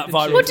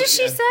viral. What did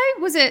she say?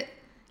 Was it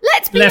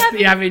Let's Be Let's Having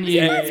be having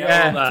you. Yeah,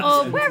 Yeah. that.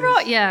 Oh, where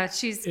are... Yeah,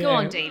 she's... Go Yeah.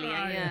 on,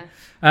 Delia,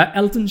 yeah.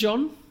 Elton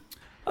John,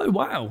 Oh,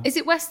 wow. Is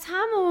it West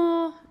Ham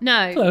or...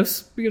 No.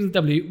 close, because of the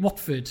W.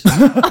 Watford,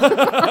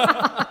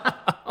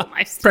 Oh,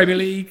 my... Premier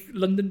League,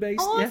 London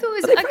based. Oh, I yeah. thought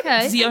it was... Okay.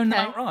 Does he own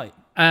okay. that outright?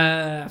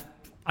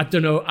 I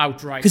don't know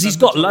outright. Because he's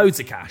got loads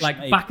of cash. Like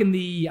maybe. back in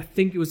the, I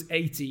think it was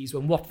 80s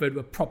when Watford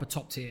were proper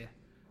top tier.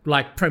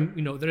 Like,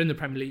 you know, they're in the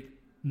Premier League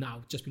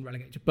now, just been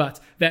relegated, but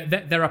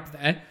they're up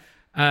there.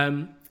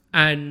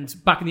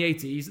 And back in the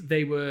 80s,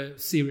 they were a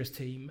serious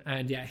team.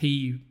 And yeah,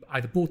 he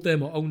either bought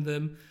them or owned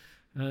them.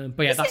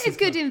 But yeah, Is that's it a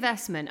good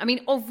investment? I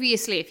mean,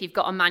 obviously, if you've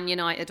got a Man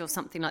United or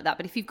something like that,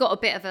 but if you've got a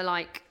bit of a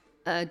like,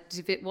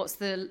 what's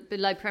the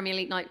below Premier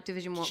League like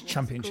Division 1?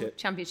 Championship.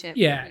 Championship.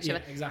 Yeah, whichever.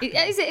 yeah, exactly.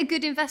 Is it a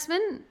good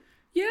investment?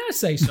 Yeah, I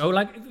say so.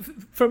 Like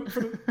from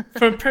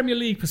a Premier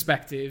League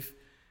perspective,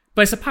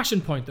 but it's a passion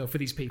point though for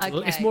these people.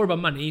 Okay. It's more about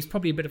money. It's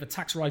probably a bit of a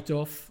tax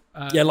write-off.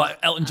 Yeah, like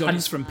Elton John and-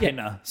 is from yeah.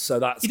 Pinner, so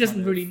that's... He doesn't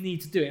kind of- really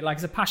need to do it. Like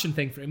it's a passion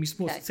thing for him. He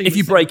supports Okay. the team. If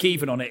you break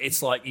even on it,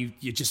 it's like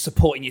you're just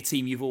supporting your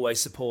team you've always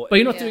supported. but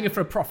you're not Yeah. doing it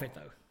for a profit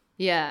though.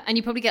 Yeah, and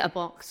you probably get a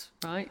box,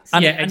 right?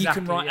 And, Yeah, and you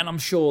exactly, can write, yeah. and I'm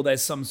sure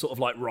there's some sort of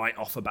like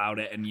write-off about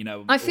it, and you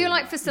know... I feel all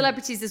like that. for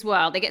celebrities as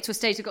well, they get to a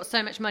stage they've got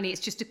so much money, it's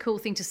just a cool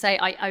thing to say,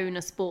 I own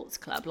a sports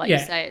club. Like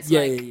Yeah. you say, it's Yeah,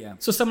 like... yeah.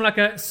 So someone like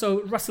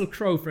Russell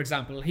Crowe, for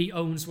example, he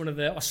owns one of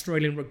the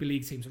Australian rugby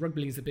league teams.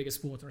 Rugby league is the biggest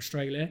sport in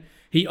Australia.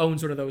 He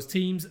owns one of those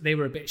teams. They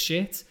were a bit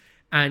shit,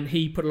 and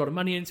he put a lot of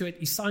money into it.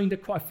 He signed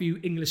quite a few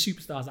English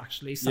superstars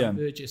actually, Sam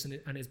Yeah. Burgess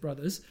and his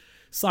brothers.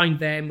 Signed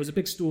them, was a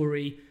big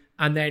story,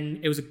 and then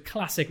it was a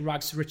classic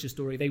rags to riches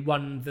story. They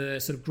won the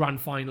sort of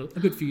grand final a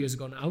good few years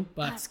ago now.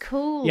 But That's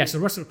cool. yeah, so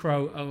Russell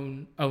Crowe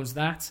owns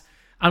that.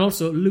 And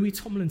also Louis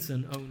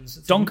Tomlinson owns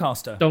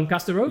Doncaster.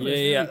 Doncaster Rovers. Yeah,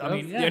 There yeah. you go. I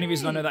mean, the only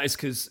reason I know that is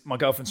because my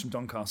girlfriend's from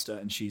Doncaster,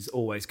 and she's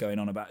always going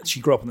on about... She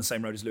grew up on the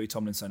same road as Louis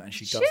Tomlinson, and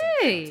she doesn't.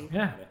 Gee.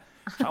 Yeah.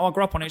 Oh, I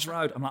grew up on his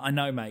road. I'm like, I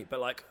know, mate, but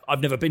like, I've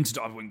never been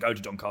to... I wouldn't go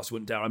to Doncaster,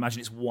 wouldn't dare. I imagine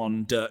it's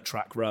one dirt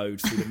track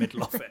road through the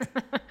middle of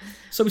it.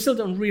 So we still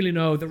don't really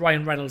know the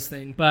Ryan Reynolds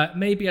thing, but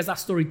maybe as that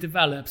story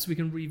develops, we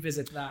can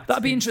revisit that.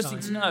 That'd be in interesting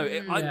time. to know.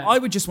 Yeah. I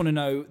would just want to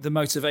know the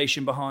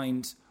motivation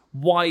behind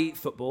why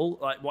football.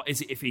 Like, what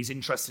is it if he's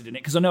interested in it?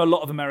 Because I know a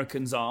lot of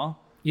Americans are.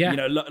 Yeah. You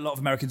know, a lot of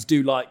Americans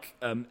do like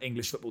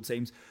English football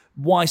teams.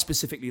 Why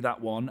specifically that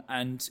one?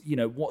 And, you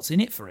know, what's in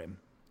it for him?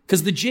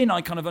 Because the gin,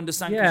 I kind of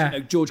understand. 'Cause, Yeah. you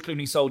know, George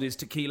Clooney sold his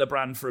tequila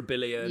brand for $1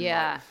 billion.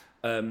 Yeah.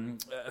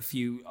 A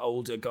few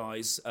older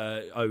guys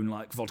own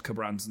like vodka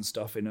brands and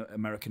stuff in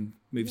American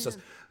movie stars.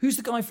 Who's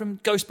the guy from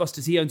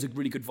Ghostbusters? He owns a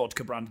really good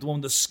vodka brand. The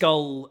one with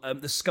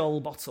the skull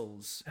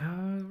bottles. Oh,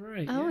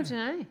 right. Oh, I yeah.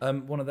 don't know.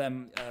 One of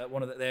them.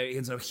 He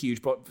owns a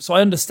huge. So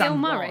I understand.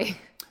 Bill why. Murray?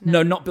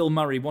 No, not Bill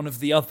Murray. One of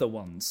the other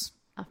ones.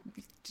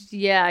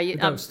 Yeah. The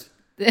Ghost.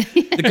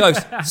 The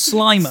Ghost.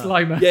 Slimer.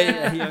 Slimer.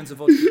 Yeah, he owns a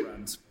vodka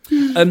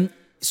brand.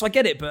 So I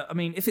get it, but I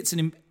mean, if it's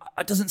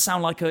it doesn't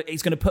sound like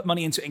he's going to put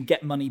money into it and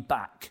get money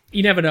back.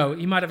 You never know.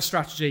 He might have a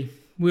strategy.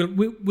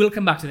 We'll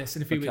come back to this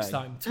in a few weeks'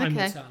 time. Time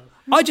will Okay. tell.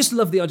 I just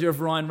love the idea of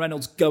Ryan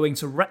Reynolds going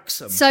to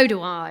Wrexham. So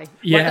do I.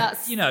 Yeah.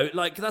 That's, You know,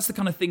 like that's the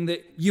kind of thing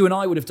that you and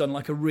I would have done,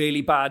 like a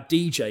really bad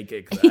DJ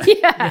gig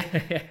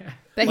there.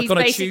 but like he's on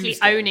a basically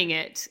Tuesday. owning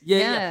it.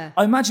 Yeah.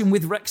 I imagine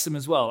with Wrexham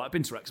as well. I've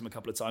been to Wrexham a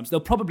couple of times. They'll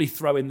probably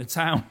throw in the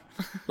town.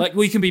 Like,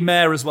 we can be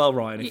mayor as well,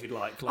 Ryan, if you'd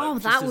like. Oh,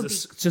 just that as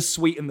would just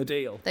sweeten the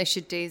deal. They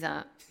should do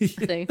that. I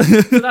think.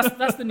 So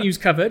that's the news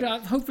covered.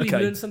 Hopefully you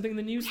Okay. learned something in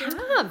the news. There.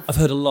 I've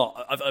heard a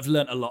lot. I've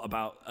learnt a lot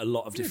about a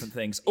lot of different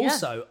things.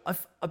 Also,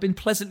 I've been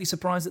pleasantly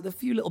surprised at the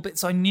few little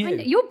bits I knew.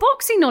 Your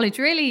boxing knowledge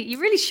you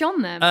really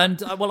shone them.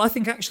 And I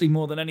think actually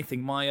more than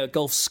anything, my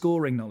golf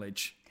scoring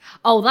knowledge.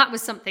 Oh, that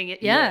was something.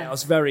 Yeah. I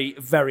was very,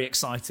 very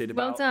excited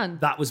about. Well done.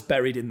 That was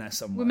buried in there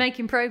somewhere. We're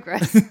making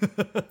progress.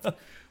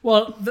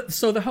 Well,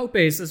 so the hope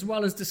is, as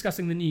well as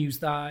discussing the news,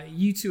 that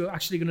you two are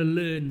actually going to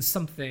learn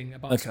something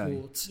about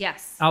sports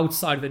Yes.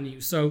 outside of the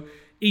news. So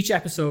each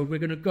episode, we're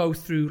going to go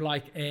through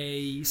like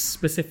a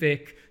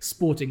specific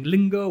sporting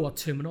lingo or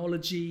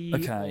terminology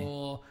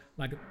or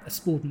like a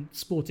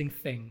sporting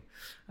thing.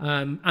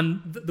 And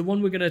the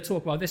one we're going to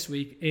talk about this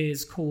week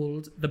is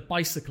called the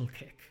bicycle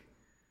kick.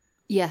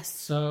 Yes.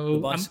 So The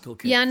bicycle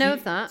kick. Yeah, I know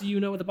of that. Do you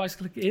know what the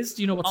bicycle kick is?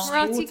 Do you know what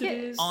Karate sport it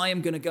kick. is? I am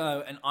going to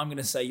go and I'm going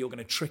to say you're going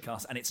to trick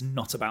us, and it's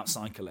not about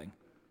cycling.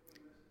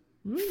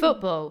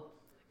 Football.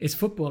 It's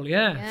football,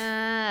 yeah.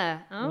 Yeah.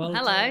 Oh, Well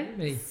hello. done,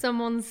 me.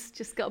 Someone's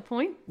just got a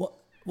point. What?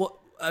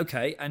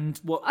 Okay, and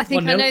what? I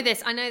think 1-0? I know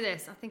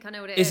this. I think I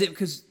know what it is. Is it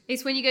because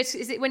It's when you go to,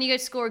 is it when you go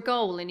to score a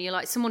goal and you're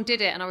like, someone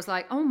did it, and I was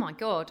like, oh my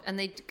God, and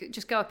they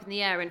just go up in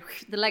the air and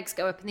the legs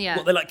go up in the air.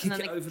 What, they like kick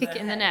and it then over kick their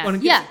it in the head?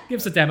 net. Well, give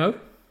us a demo.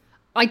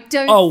 I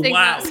don't think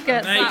wow, that's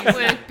good. That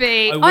amazing. would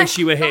be. I wish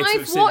you were here to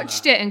have I've seen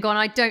watched that. it and gone,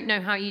 I don't know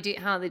how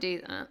they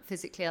do that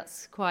physically.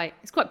 It's quite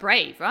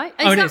brave, right?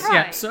 Is It that is,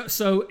 right? yeah.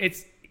 So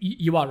it's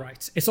you are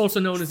right. It's also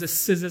known as a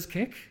scissors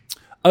kick.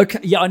 Okay,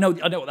 yeah, I know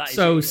what that is.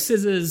 So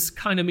scissors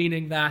kind of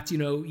meaning that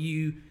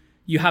you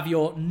have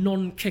your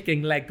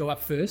non-kicking leg go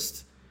up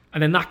first,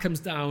 and then that comes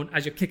down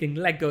as your kicking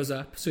leg goes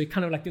up. So you're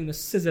kind of like doing the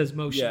scissors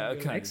motion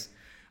with your legs.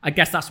 I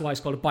guess that's why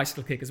it's called a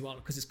bicycle kick as well,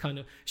 because it's kind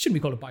of shouldn't be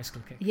called a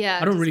bicycle kick. Yeah,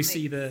 I don't really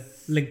see the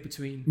link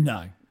between.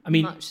 No, I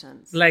mean, much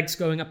sense. legs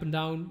going up and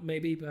down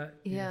maybe, but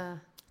Yeah.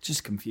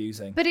 just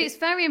confusing. But it's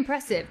very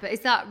impressive. But is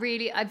that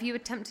really? Have you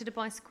attempted a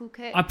bicycle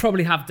kick? I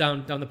probably have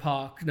down the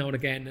park now and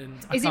again, and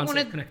I Is it can't one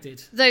say of I'm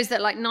connected. those that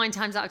like 9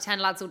 times out of 10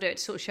 lads will do it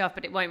to sort of show off,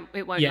 but it won't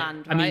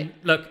land, right? I mean,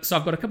 look, so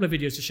I've got a couple of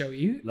videos to show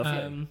you.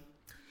 Lovely.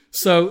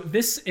 So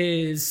this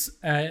is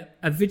a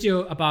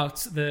video about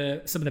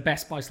some of the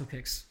best bicycle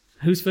kicks.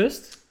 Who's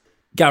first?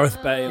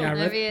 Gareth Bale.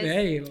 there he is.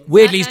 Bale.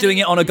 Weirdly, he's doing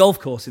it on a golf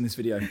course in this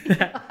video.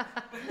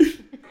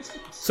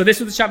 So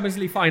this was the Champions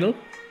League final.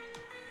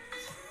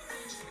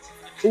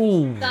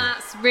 Ooh.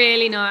 That's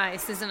really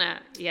nice, isn't it?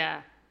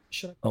 Yeah.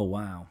 Oh,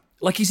 wow.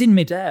 Like he's in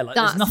midair. Like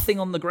That's- there's nothing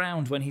on the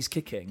ground when he's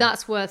kicking.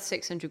 That's worth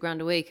 600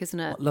 grand a week, isn't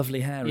it?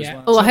 Lovely hair Yeah. as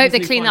well. Oh, I hope Champions they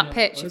League clean that final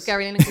pitch was- if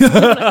Gary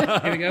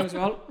Lineker. Here we go as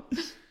well.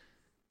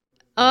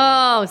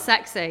 Oh,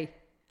 sexy.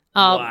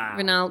 Oh, Wow.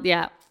 Ronaldo,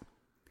 yeah.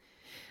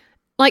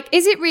 Like,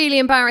 is it really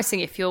embarrassing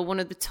if you're one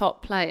of the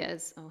top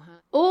players?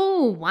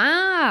 Oh,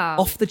 wow.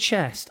 Off the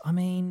chest. I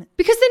mean,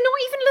 Because they're not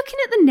even looking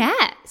at the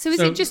net. So is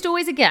So- it just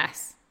always a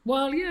guess?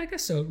 Well, yeah, I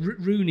guess so.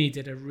 Rooney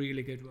did a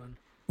really good one.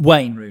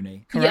 Wayne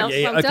Rooney. Yeah,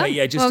 Yeah, well okay, done.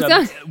 yeah, just Well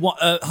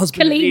done.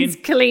 husband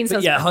Colleen's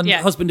of the husband,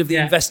 yeah. husband of the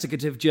Yeah.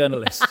 investigative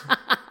journalist.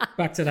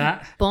 Back to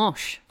that.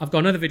 Bosh. I've got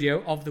another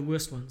video of the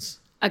worst ones.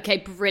 Okay,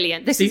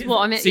 brilliant. This is what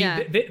I meant.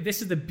 Yeah.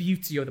 This is the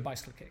beauty of the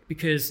bicycle kick,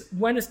 because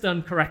when it's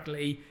done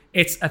correctly,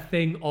 it's a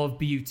thing of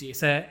beauty.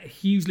 It's a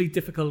hugely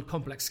difficult,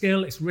 complex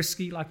skill. It's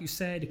risky, like you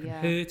said. It can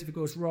hurt if it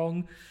goes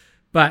wrong,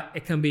 but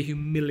it can be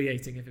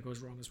humiliating if it goes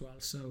wrong as well.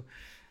 So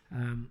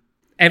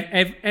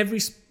every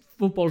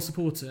football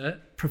supporter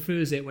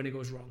prefers it when it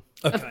goes wrong.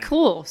 Okay. Of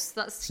course.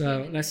 That's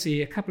So let's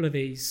see a couple of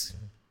these.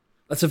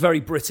 That's a very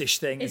British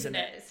thing, isn't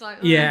it? It's like,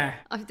 Yeah.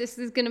 this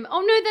is going to...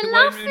 Oh, no, they're Wayne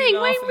laughing. Rooney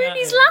Wayne laughing at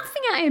Rooney's him.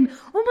 laughing at him.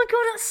 Oh, my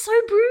God, that's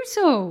so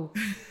brutal.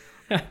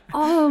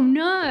 Oh,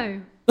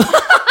 no.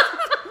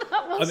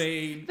 I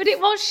mean, But it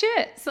was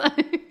shit, so...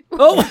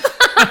 oh,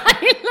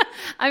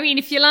 I mean,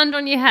 if you land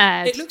on your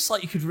head... it looks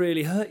like you could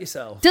really hurt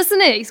yourself. Doesn't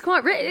it? It's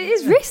quite... It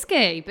is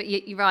risky. But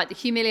you're right, the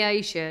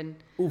humiliation.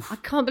 I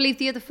can't believe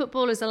the other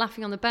footballers are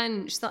laughing on the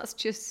bench. That's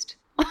just...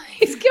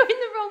 He's going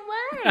the wrong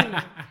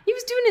way. He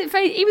was doing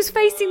it... He was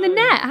facing the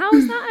net. How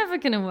is that ever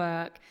going to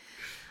work?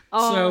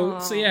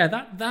 So yeah,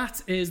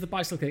 that is the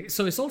bicycle kick.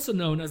 So it's also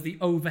known as the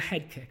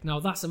overhead kick. Now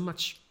that's a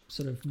much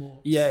sort of more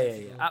Yeah,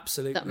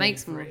 absolutely. That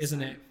makes more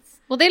isn't it?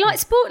 Well, they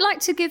like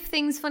to give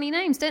things funny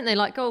names, don't they?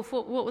 Like golf.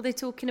 What were they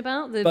talking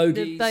about? The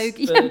Bogies, bogey.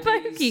 birdies. Yeah,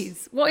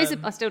 bogies. What is it?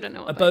 I still don't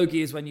know. What A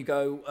bogey is when you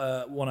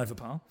go 1 over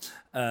par,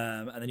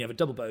 and then you have a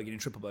double bogey and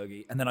a triple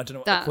bogey, and then I don't know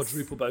what That's- a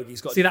quadruple bogey's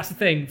got. See, that's the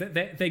thing.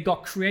 They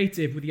got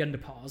creative with the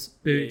underpars,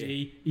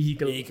 birdie,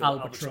 eagle, Eagle,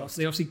 albatross.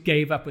 They obviously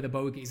gave up with the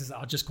bogies.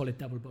 I'll just call it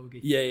double bogey.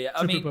 Yeah.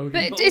 I mean, Triple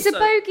bogey. But but is a also-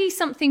 bogey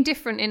something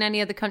different in any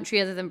other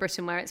country other than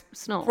Britain where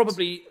it's not?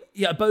 probably,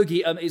 yeah. A bogey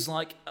is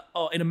like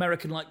in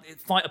American, like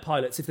fighter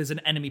pilots. If there's an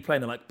enemy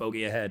plane, they're like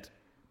bogey ahead.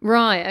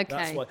 Right. Okay.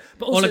 That's why.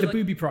 But Or also, like the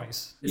booby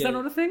prize. Is Yeah. that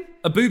not a thing?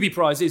 a booby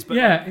prize is, but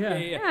Yeah, like, yeah.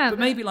 Yeah, but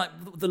maybe like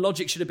the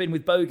logic should have been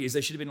with bogeys.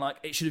 They should have been like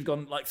it should have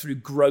gone like through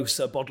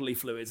grosser bodily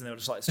fluids, and they were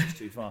just like it's just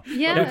too far.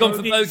 Yeah. They've gone for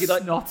Bogey, bogey.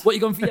 Like snot. what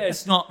you gone for? Yeah,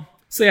 it's not.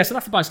 So yeah, so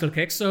that's the bicycle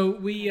kick. So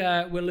we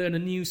will learn a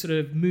new sort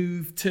of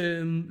move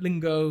term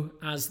lingo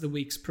as the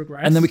weeks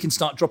progress, And then we can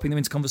start dropping them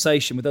into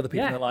conversation with other people.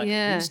 Yeah. And they're like,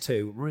 Yeah. these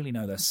two really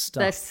know their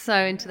stuff. They're so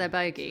into their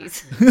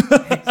bogeys.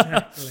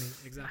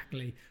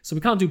 exactly. So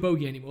we can't do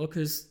bogey anymore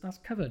because that's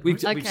covered.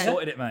 We've right? Okay.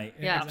 sorted it, mate.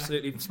 Yeah.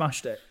 Absolutely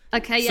smashed it.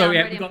 Okay. Yeah. So I'm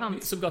yeah, ready. I'm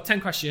pumped. we've got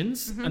 10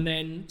 questions, and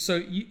then so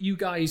you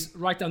guys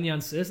write down the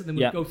answers, and then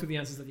we'll Yeah. go through the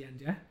answers at the end.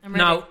 Yeah. I'm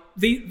ready. Now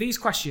these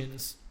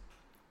questions,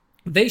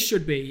 they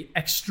should be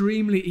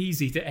extremely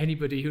easy to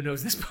anybody who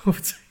knows this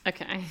sport.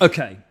 Okay.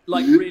 Okay,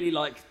 like really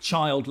like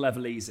child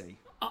level easy.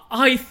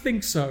 I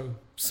think so.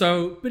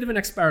 So bit of an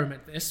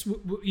experiment. This,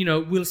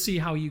 we'll see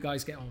how you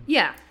guys get on.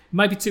 Yeah.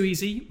 Might be too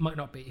easy, might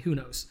not be. Who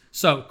knows?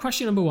 So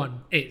question number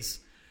 1 is: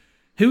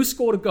 who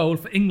scored a goal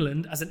for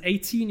England as an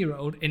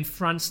 18-year-old in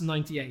France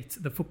 '98,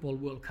 the Football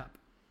World Cup?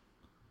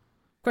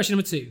 Question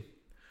number 2: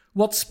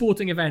 what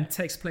sporting event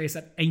takes place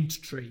at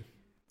Aintree?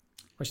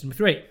 Question number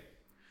 3: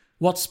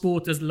 what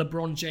sport does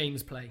LeBron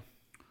James play?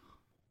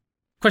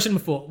 Question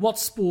number 4: what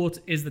sport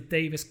is the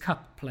Davis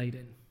Cup played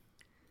in?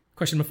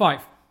 Question number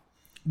 5: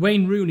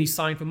 Wayne Rooney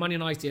signed for Man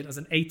United as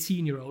an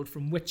 18-year-old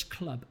from which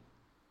club?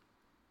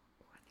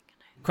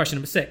 Question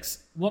number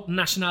 6. What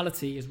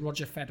nationality is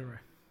Roger Federer?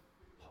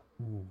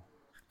 Ooh.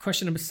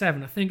 Question number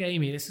 7. I think,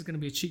 Amy, this is going to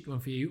be a cheeky one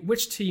for you.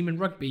 Which team in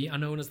rugby are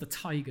known as the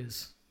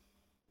Tigers?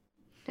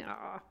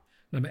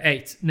 Number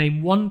 8.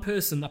 Name one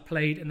person that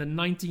played in the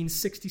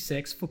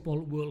 1966 Football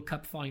World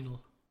Cup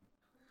final.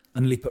 I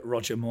nearly put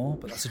Roger Moore,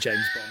 but that's a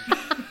James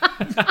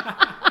Bond.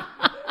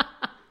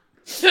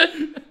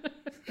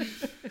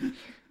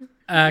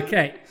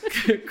 Okay.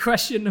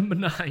 Question number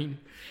 9.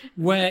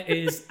 Where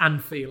is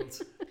Anfield?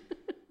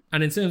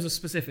 And in terms of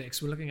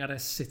specifics, we're looking at a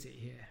city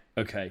here.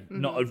 Okay,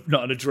 not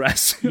an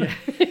address. Yeah.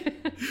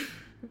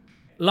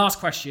 Last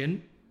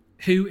question.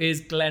 Who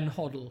is Glenn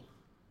Hoddle?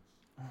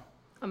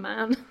 A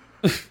man.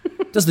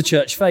 Does the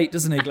church fate,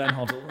 doesn't he, Glenn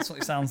Hoddle? That's what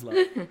it sounds like.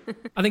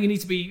 I think you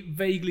need to be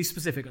vaguely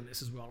specific on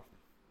this as well.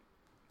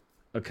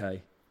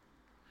 Okay.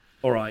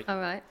 All right.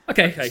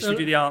 Okay, should we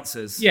do the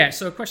answers? Yeah,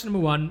 so question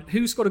number 1.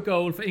 Who scored a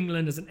goal for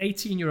England as an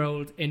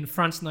 18-year-old in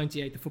France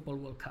 98, the Football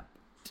World Cup?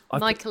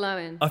 Michael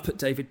Owen. I've put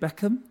David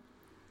Beckham.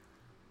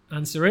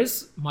 Answer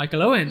is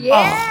Michael Owen.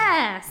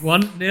 Yes!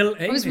 1-0,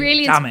 Amy. I was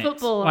really into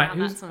football around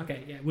that time.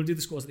 Okay, yeah, we'll do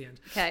the scores at the end.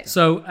 Okay.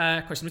 So,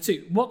 question number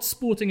 2. What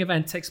sporting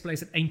event takes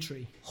place at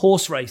Aintree?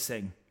 Horse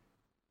racing.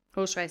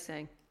 Horse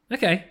racing.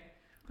 Okay.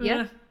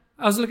 Yeah.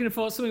 I was looking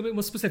for something a bit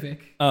more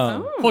specific.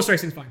 Oh. Horse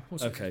racing's fine.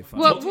 Horse racing. Okay, fine.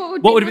 What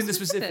would have been the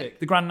specific?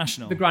 The Grand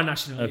National? The Grand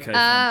National. Okay,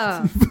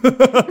 yeah.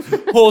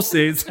 fine.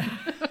 Horses.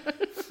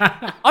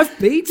 I've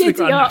been to the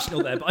Grand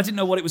National there, but I didn't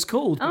know what it was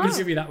called. We'll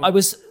give you that one. I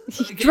was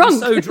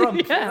drunk. so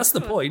drunk. Yeah. That's the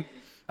point.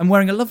 I'm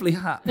wearing a lovely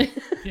hat.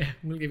 Yeah,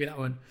 we'll give you that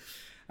one.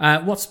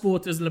 What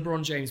sport does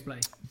LeBron James play?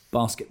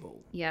 Basketball.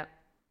 Yeah.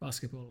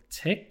 Basketball.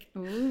 Tick.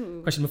 Ooh.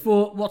 Question number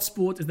 4. What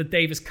sport is the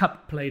Davis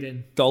Cup played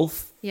in?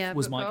 Golf. Yeah,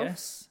 was but my golf.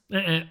 guess.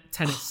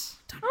 Tennis.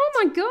 Oh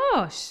my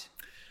gosh.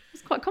 I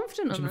was quite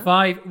confident Question on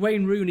number that. 5.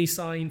 Wayne Rooney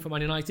signed for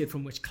Man United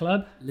from which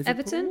club?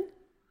 Everton?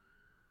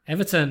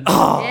 Everton.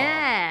 Oh.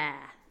 Yeah.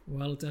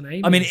 Well done,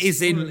 Amy. I mean, it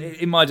is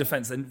in my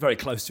defence, then very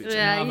close to each other.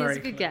 Yeah, very it's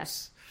a good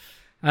close.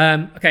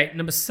 guess. Okay,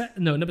 number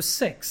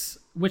 6.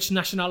 Which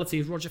nationality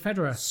is Roger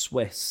Federer?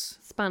 Swiss.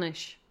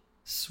 Spanish.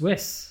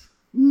 Swiss.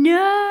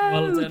 No,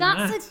 Well done,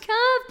 that's Matt.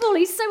 a curveball.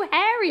 He's so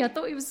hairy. I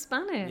thought he was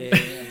Spanish.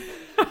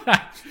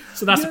 Yeah.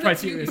 So that's the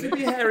criteria, is it?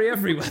 Be hairy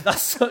everywhere.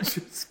 That's such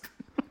a...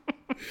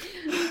 I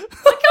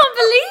can't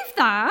believe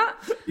that.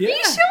 Yeah. Are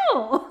you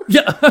sure?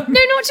 Yeah. No,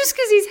 not just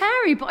because he's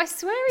hairy, but I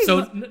swear he's So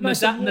not.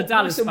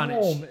 Nadal is Spanish.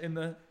 warm in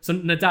the... So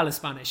Nadal is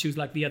Spanish. Who's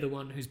like the other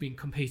one who's been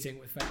competing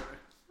with Federer.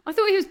 I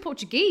thought he was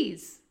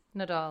Portuguese.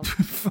 Nadal.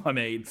 I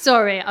mean...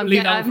 Sorry, I'm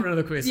Leave that one for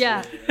another quiz.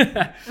 Yeah.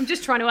 I'm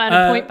just trying to earn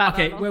a point back.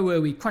 Okay, that where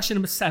were we? Question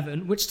number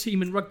 7. Which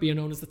team in rugby are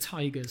known as the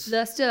Tigers?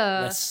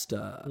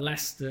 Leicester.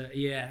 Leicester.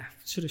 Yeah,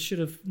 should have. You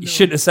known.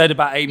 shouldn't have said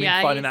about Amy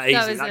Yeah, finding that that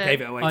easy. was That it. gave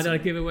it away. Oh, to did I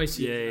me. give it away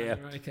to you? Yeah.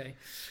 Right, okay.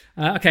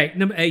 Okay,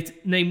 number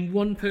 8. Name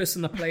one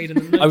person that played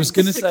in the I was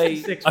going to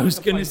 1966 say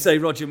World Cup say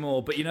Roger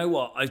Moore, but you know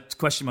what? I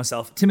questioned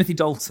myself. Timothy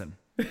Dalton.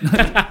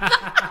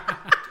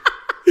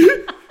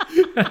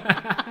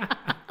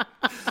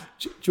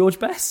 George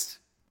Best.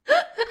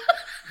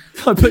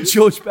 I put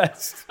George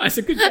Best. final. It's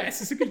a good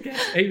guess. It's a good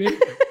guess, Amy.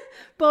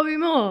 Bobby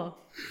Moore.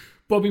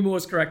 Bobby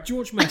Moore's correct.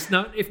 George Best.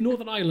 Now, if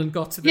Northern Ireland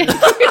got to the World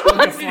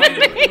Cup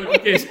final, it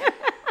would be good.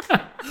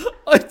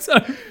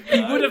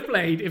 He would have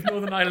played if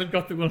Northern Ireland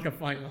got the World Cup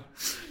final.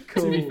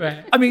 Cool. To be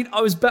fair, I mean,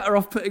 I was better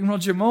off putting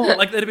Roger Moore.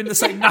 Like they'd have been the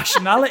same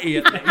nationality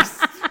at least.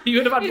 he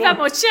would have had You'd have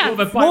more chance. of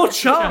a More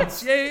biological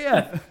chance.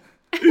 Yeah.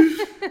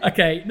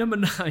 Okay, number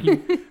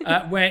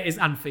 9. Where is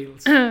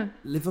Anfield?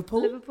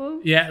 Liverpool. Liverpool.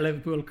 Yeah,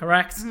 Liverpool,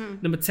 correct.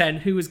 Mm-hmm. Number 10.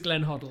 Who is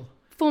Glenn Hoddle?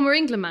 Former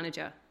England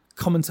manager.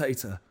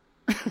 Commentator.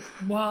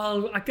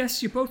 Well, I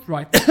guess you're both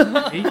right there.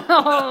 Really.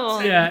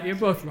 Yeah, you're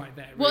both right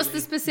there. What's really.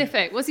 the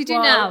specific? What's he do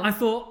Well, now? I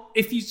thought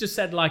if you just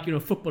said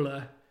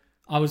footballer,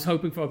 I was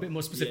hoping for a bit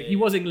more specific. He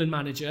was England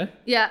manager,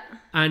 Yeah.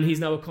 and he's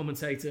now a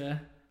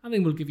commentator. I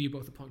think we'll give you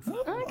both a point for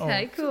that.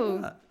 Okay,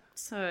 cool.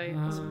 So,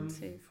 1, 2,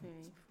 3,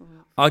 4.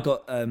 I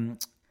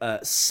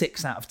got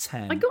 6 out of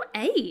 10. I got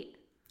 8.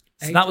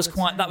 So that was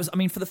quite. That was. I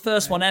mean, for the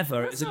first one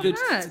ever, it was a not good.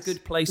 bad. It's a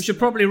good place. We should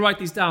probably write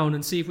these down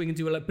and see if we can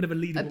do a bit of a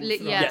leaderboard.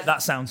 yeah. Yeah,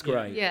 that sounds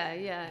great.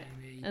 Yeah.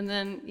 And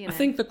then, I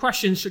think the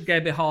questions should get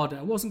a bit harder.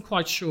 I wasn't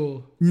quite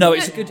sure. No,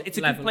 it's a good. It's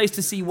a good Level. place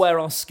to see where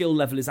our skill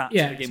level is at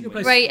Yeah, to it's a begin good with.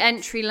 place. great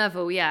entry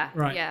level, yeah.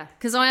 Right. Yeah.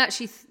 Because I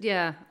actually,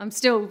 I'm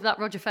still that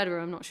Roger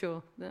Federer, I'm not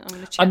sure. I'm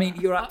going to check. I mean,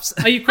 you're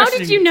absolutely. Are you How did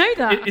questioning you know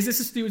that? Is this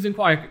a student's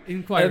inquiry?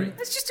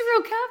 It's just a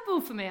real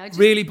curveball for me. I just,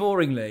 Really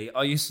boringly,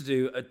 I used to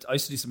do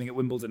something at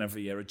Wimbledon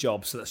every year, a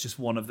job. So that's just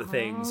one of the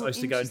things. I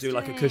used to go and do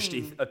like a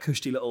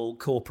cushy little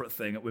corporate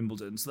thing at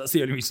Wimbledon. So that's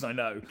the only reason I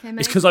know. Okay,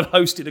 it's because I've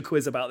hosted a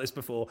quiz about this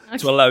before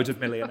to a load of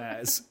millionaires.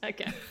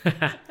 Okay.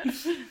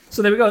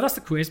 So there we go. That's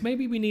the quiz.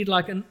 Maybe we need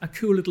like a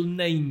cool little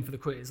name for the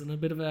quiz and a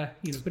bit of a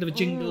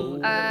jingle.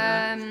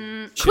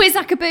 Quiz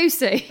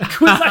Akabusi.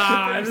 Look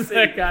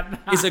at that.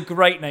 Is a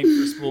great name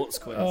for a sports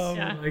quiz. Oh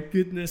my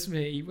goodness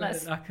me! Where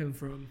Let's- did that come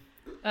from?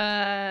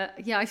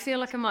 Yeah, I feel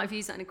like I might have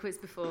used that in a quiz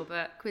before,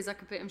 but Quiz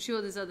Akabusi, I'm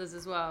sure there's others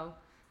as well.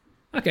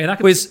 Okay, that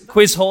could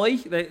Quiz Hoy.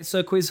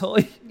 So Quiz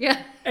Hoy.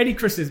 Yeah. Any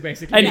Chris's,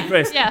 basically. Any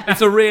Chris. Yeah.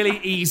 It's a really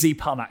easy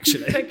pun,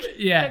 actually.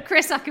 Yeah.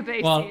 Chris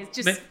Akabusi Well, is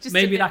just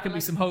maybe that could be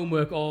some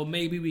homework, or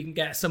maybe we can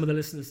get some of the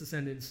listeners to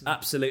send in some.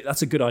 Absolutely.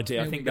 That's a good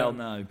idea. I think they'll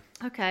know.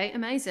 Okay,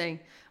 amazing.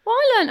 Well,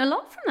 I learned a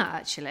lot from that,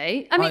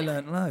 actually. I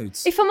learned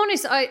loads. If I'm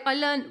honest, I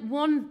learned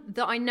one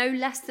that I know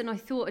less than I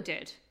thought I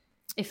did,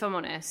 if I'm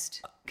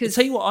honest. I'll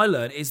tell you what I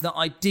learned is that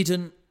I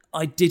didn't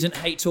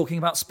hate talking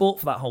about sport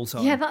for that whole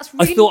time. Yeah, that's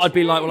really I thought I'd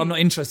be true. like, well, I'm not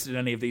interested in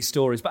any of these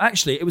stories. But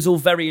actually, it was all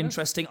very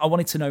interesting. I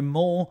wanted to know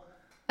more.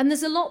 And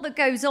there's a lot that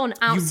goes on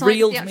outside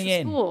reeled of the me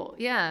actual in. sport.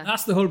 Yeah.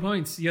 That's the whole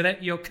point.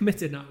 You're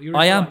committed now.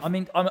 I am. I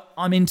mean,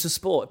 I'm into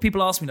sport.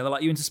 People ask me, they're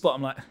like, you into sport?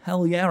 I'm like,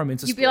 hell yeah, I'm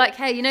into sport. You'd be like,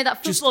 hey, you know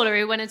that footballer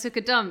who went and took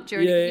a dump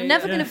during... You're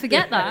never going to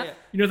forget that.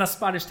 You know that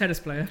Spanish tennis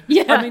player?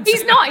 Yeah,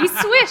 he's not. He's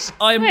Swiss.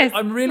 I'm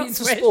really Not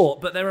into Swiss. sport,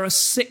 but there are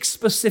 6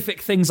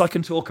 specific things I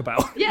can talk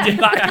about. Yeah.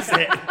 That is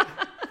it.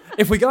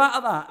 If we go out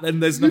of that,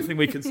 then there's nothing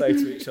we can say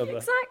to each other.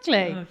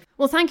 Exactly.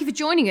 Well, thank you for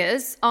joining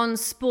us on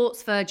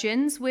Sports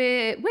Virgins.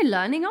 We're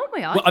learning, aren't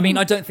we? Well, I mean,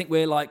 I don't think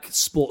we're like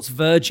sports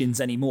virgins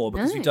anymore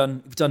because we've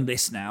done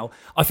this now.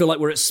 I feel like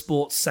we're at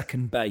sports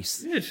second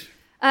base. Good.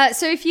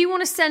 So if you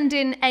want to send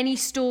in any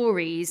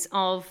stories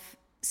of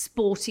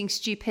sporting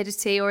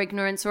stupidity or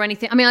ignorance or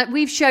anything, I mean, like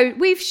we've shown,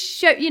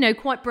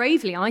 quite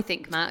bravely, I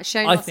think, Matt,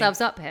 shown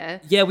ourselves up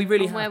here. Yeah, we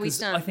really on where have. we 'Cause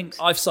stand. I think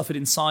I've suffered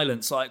in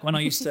silence. Like when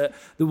I used to,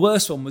 the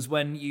worst one was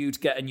when you'd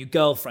get a new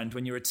girlfriend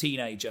when you're a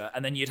teenager,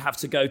 and then you'd have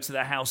to go to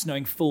their house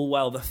knowing full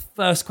well the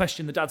first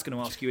question the dad's going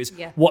to ask you is,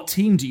 "What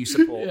team do you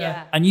support?"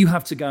 Yeah. And you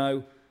have to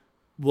go,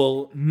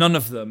 well, none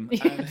of them.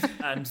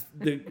 And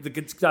the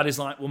dad is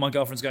like, well, my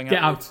girlfriend's going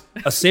Get out.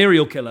 With a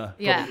serial killer,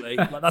 Yeah. probably.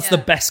 Like, that's the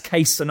best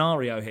case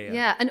scenario here.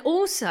 Yeah, and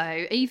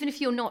also, even if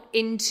you're not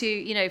into,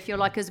 if you're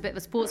like us, a bit of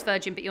a sports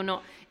virgin, but you're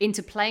not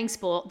into playing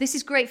sport, this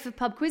is great for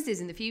pub quizzes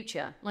in the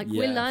future. Like,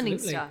 we're learning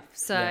absolutely. stuff.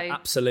 So Yeah,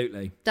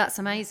 absolutely. that's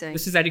amazing.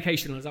 This is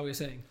educational, is that what you're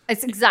saying?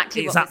 It's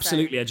exactly It's what we're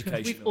absolutely saying.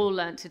 educational. We've all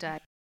learnt today.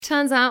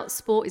 Turns out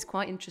sport is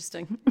quite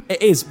interesting.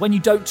 It is, when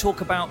you don't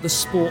talk about the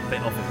sport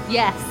bit of it.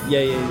 Yes.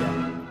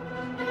 Yeah.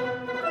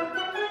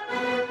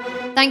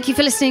 Thank you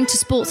for listening to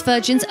Sports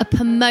Virgins, a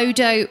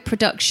Pomodo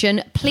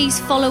production. Please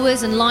follow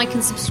us and like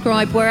and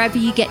subscribe wherever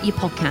you get your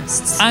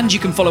podcasts. And you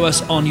can follow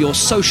us on your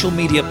social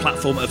media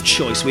platform of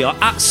choice. We are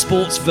at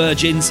Sports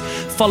Virgins.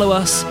 Follow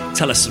us,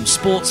 tell us some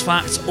sports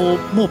facts, or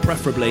more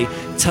preferably,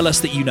 tell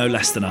us that you know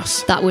less than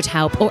us. That would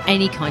help, or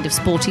any kind of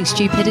sporting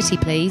stupidity,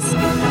 please.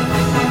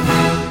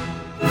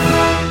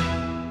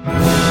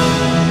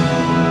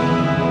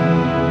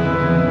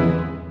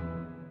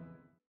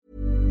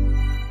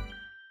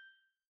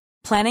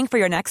 Planning for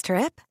your next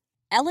trip?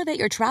 Elevate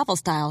your travel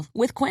style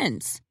with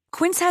Quince.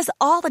 Quince has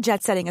all the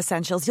jet-setting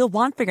essentials you'll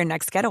want for your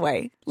next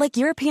getaway, like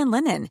European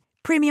linen,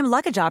 premium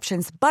luggage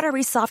options,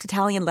 buttery soft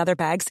Italian leather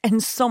bags,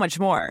 and so much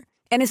more.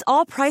 And is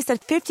all priced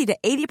at 50 to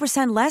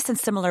 80% less than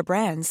similar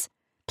brands.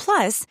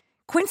 Plus,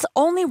 Quince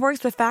only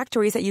works with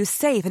factories that use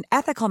safe and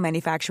ethical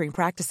manufacturing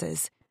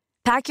practices.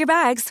 Pack your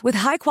bags with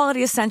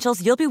high-quality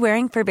essentials you'll be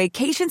wearing for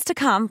vacations to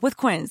come with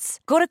Quince.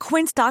 Go to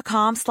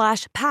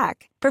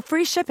quince.com/pack for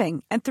free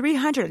shipping and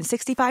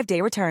 365-day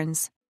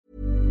returns.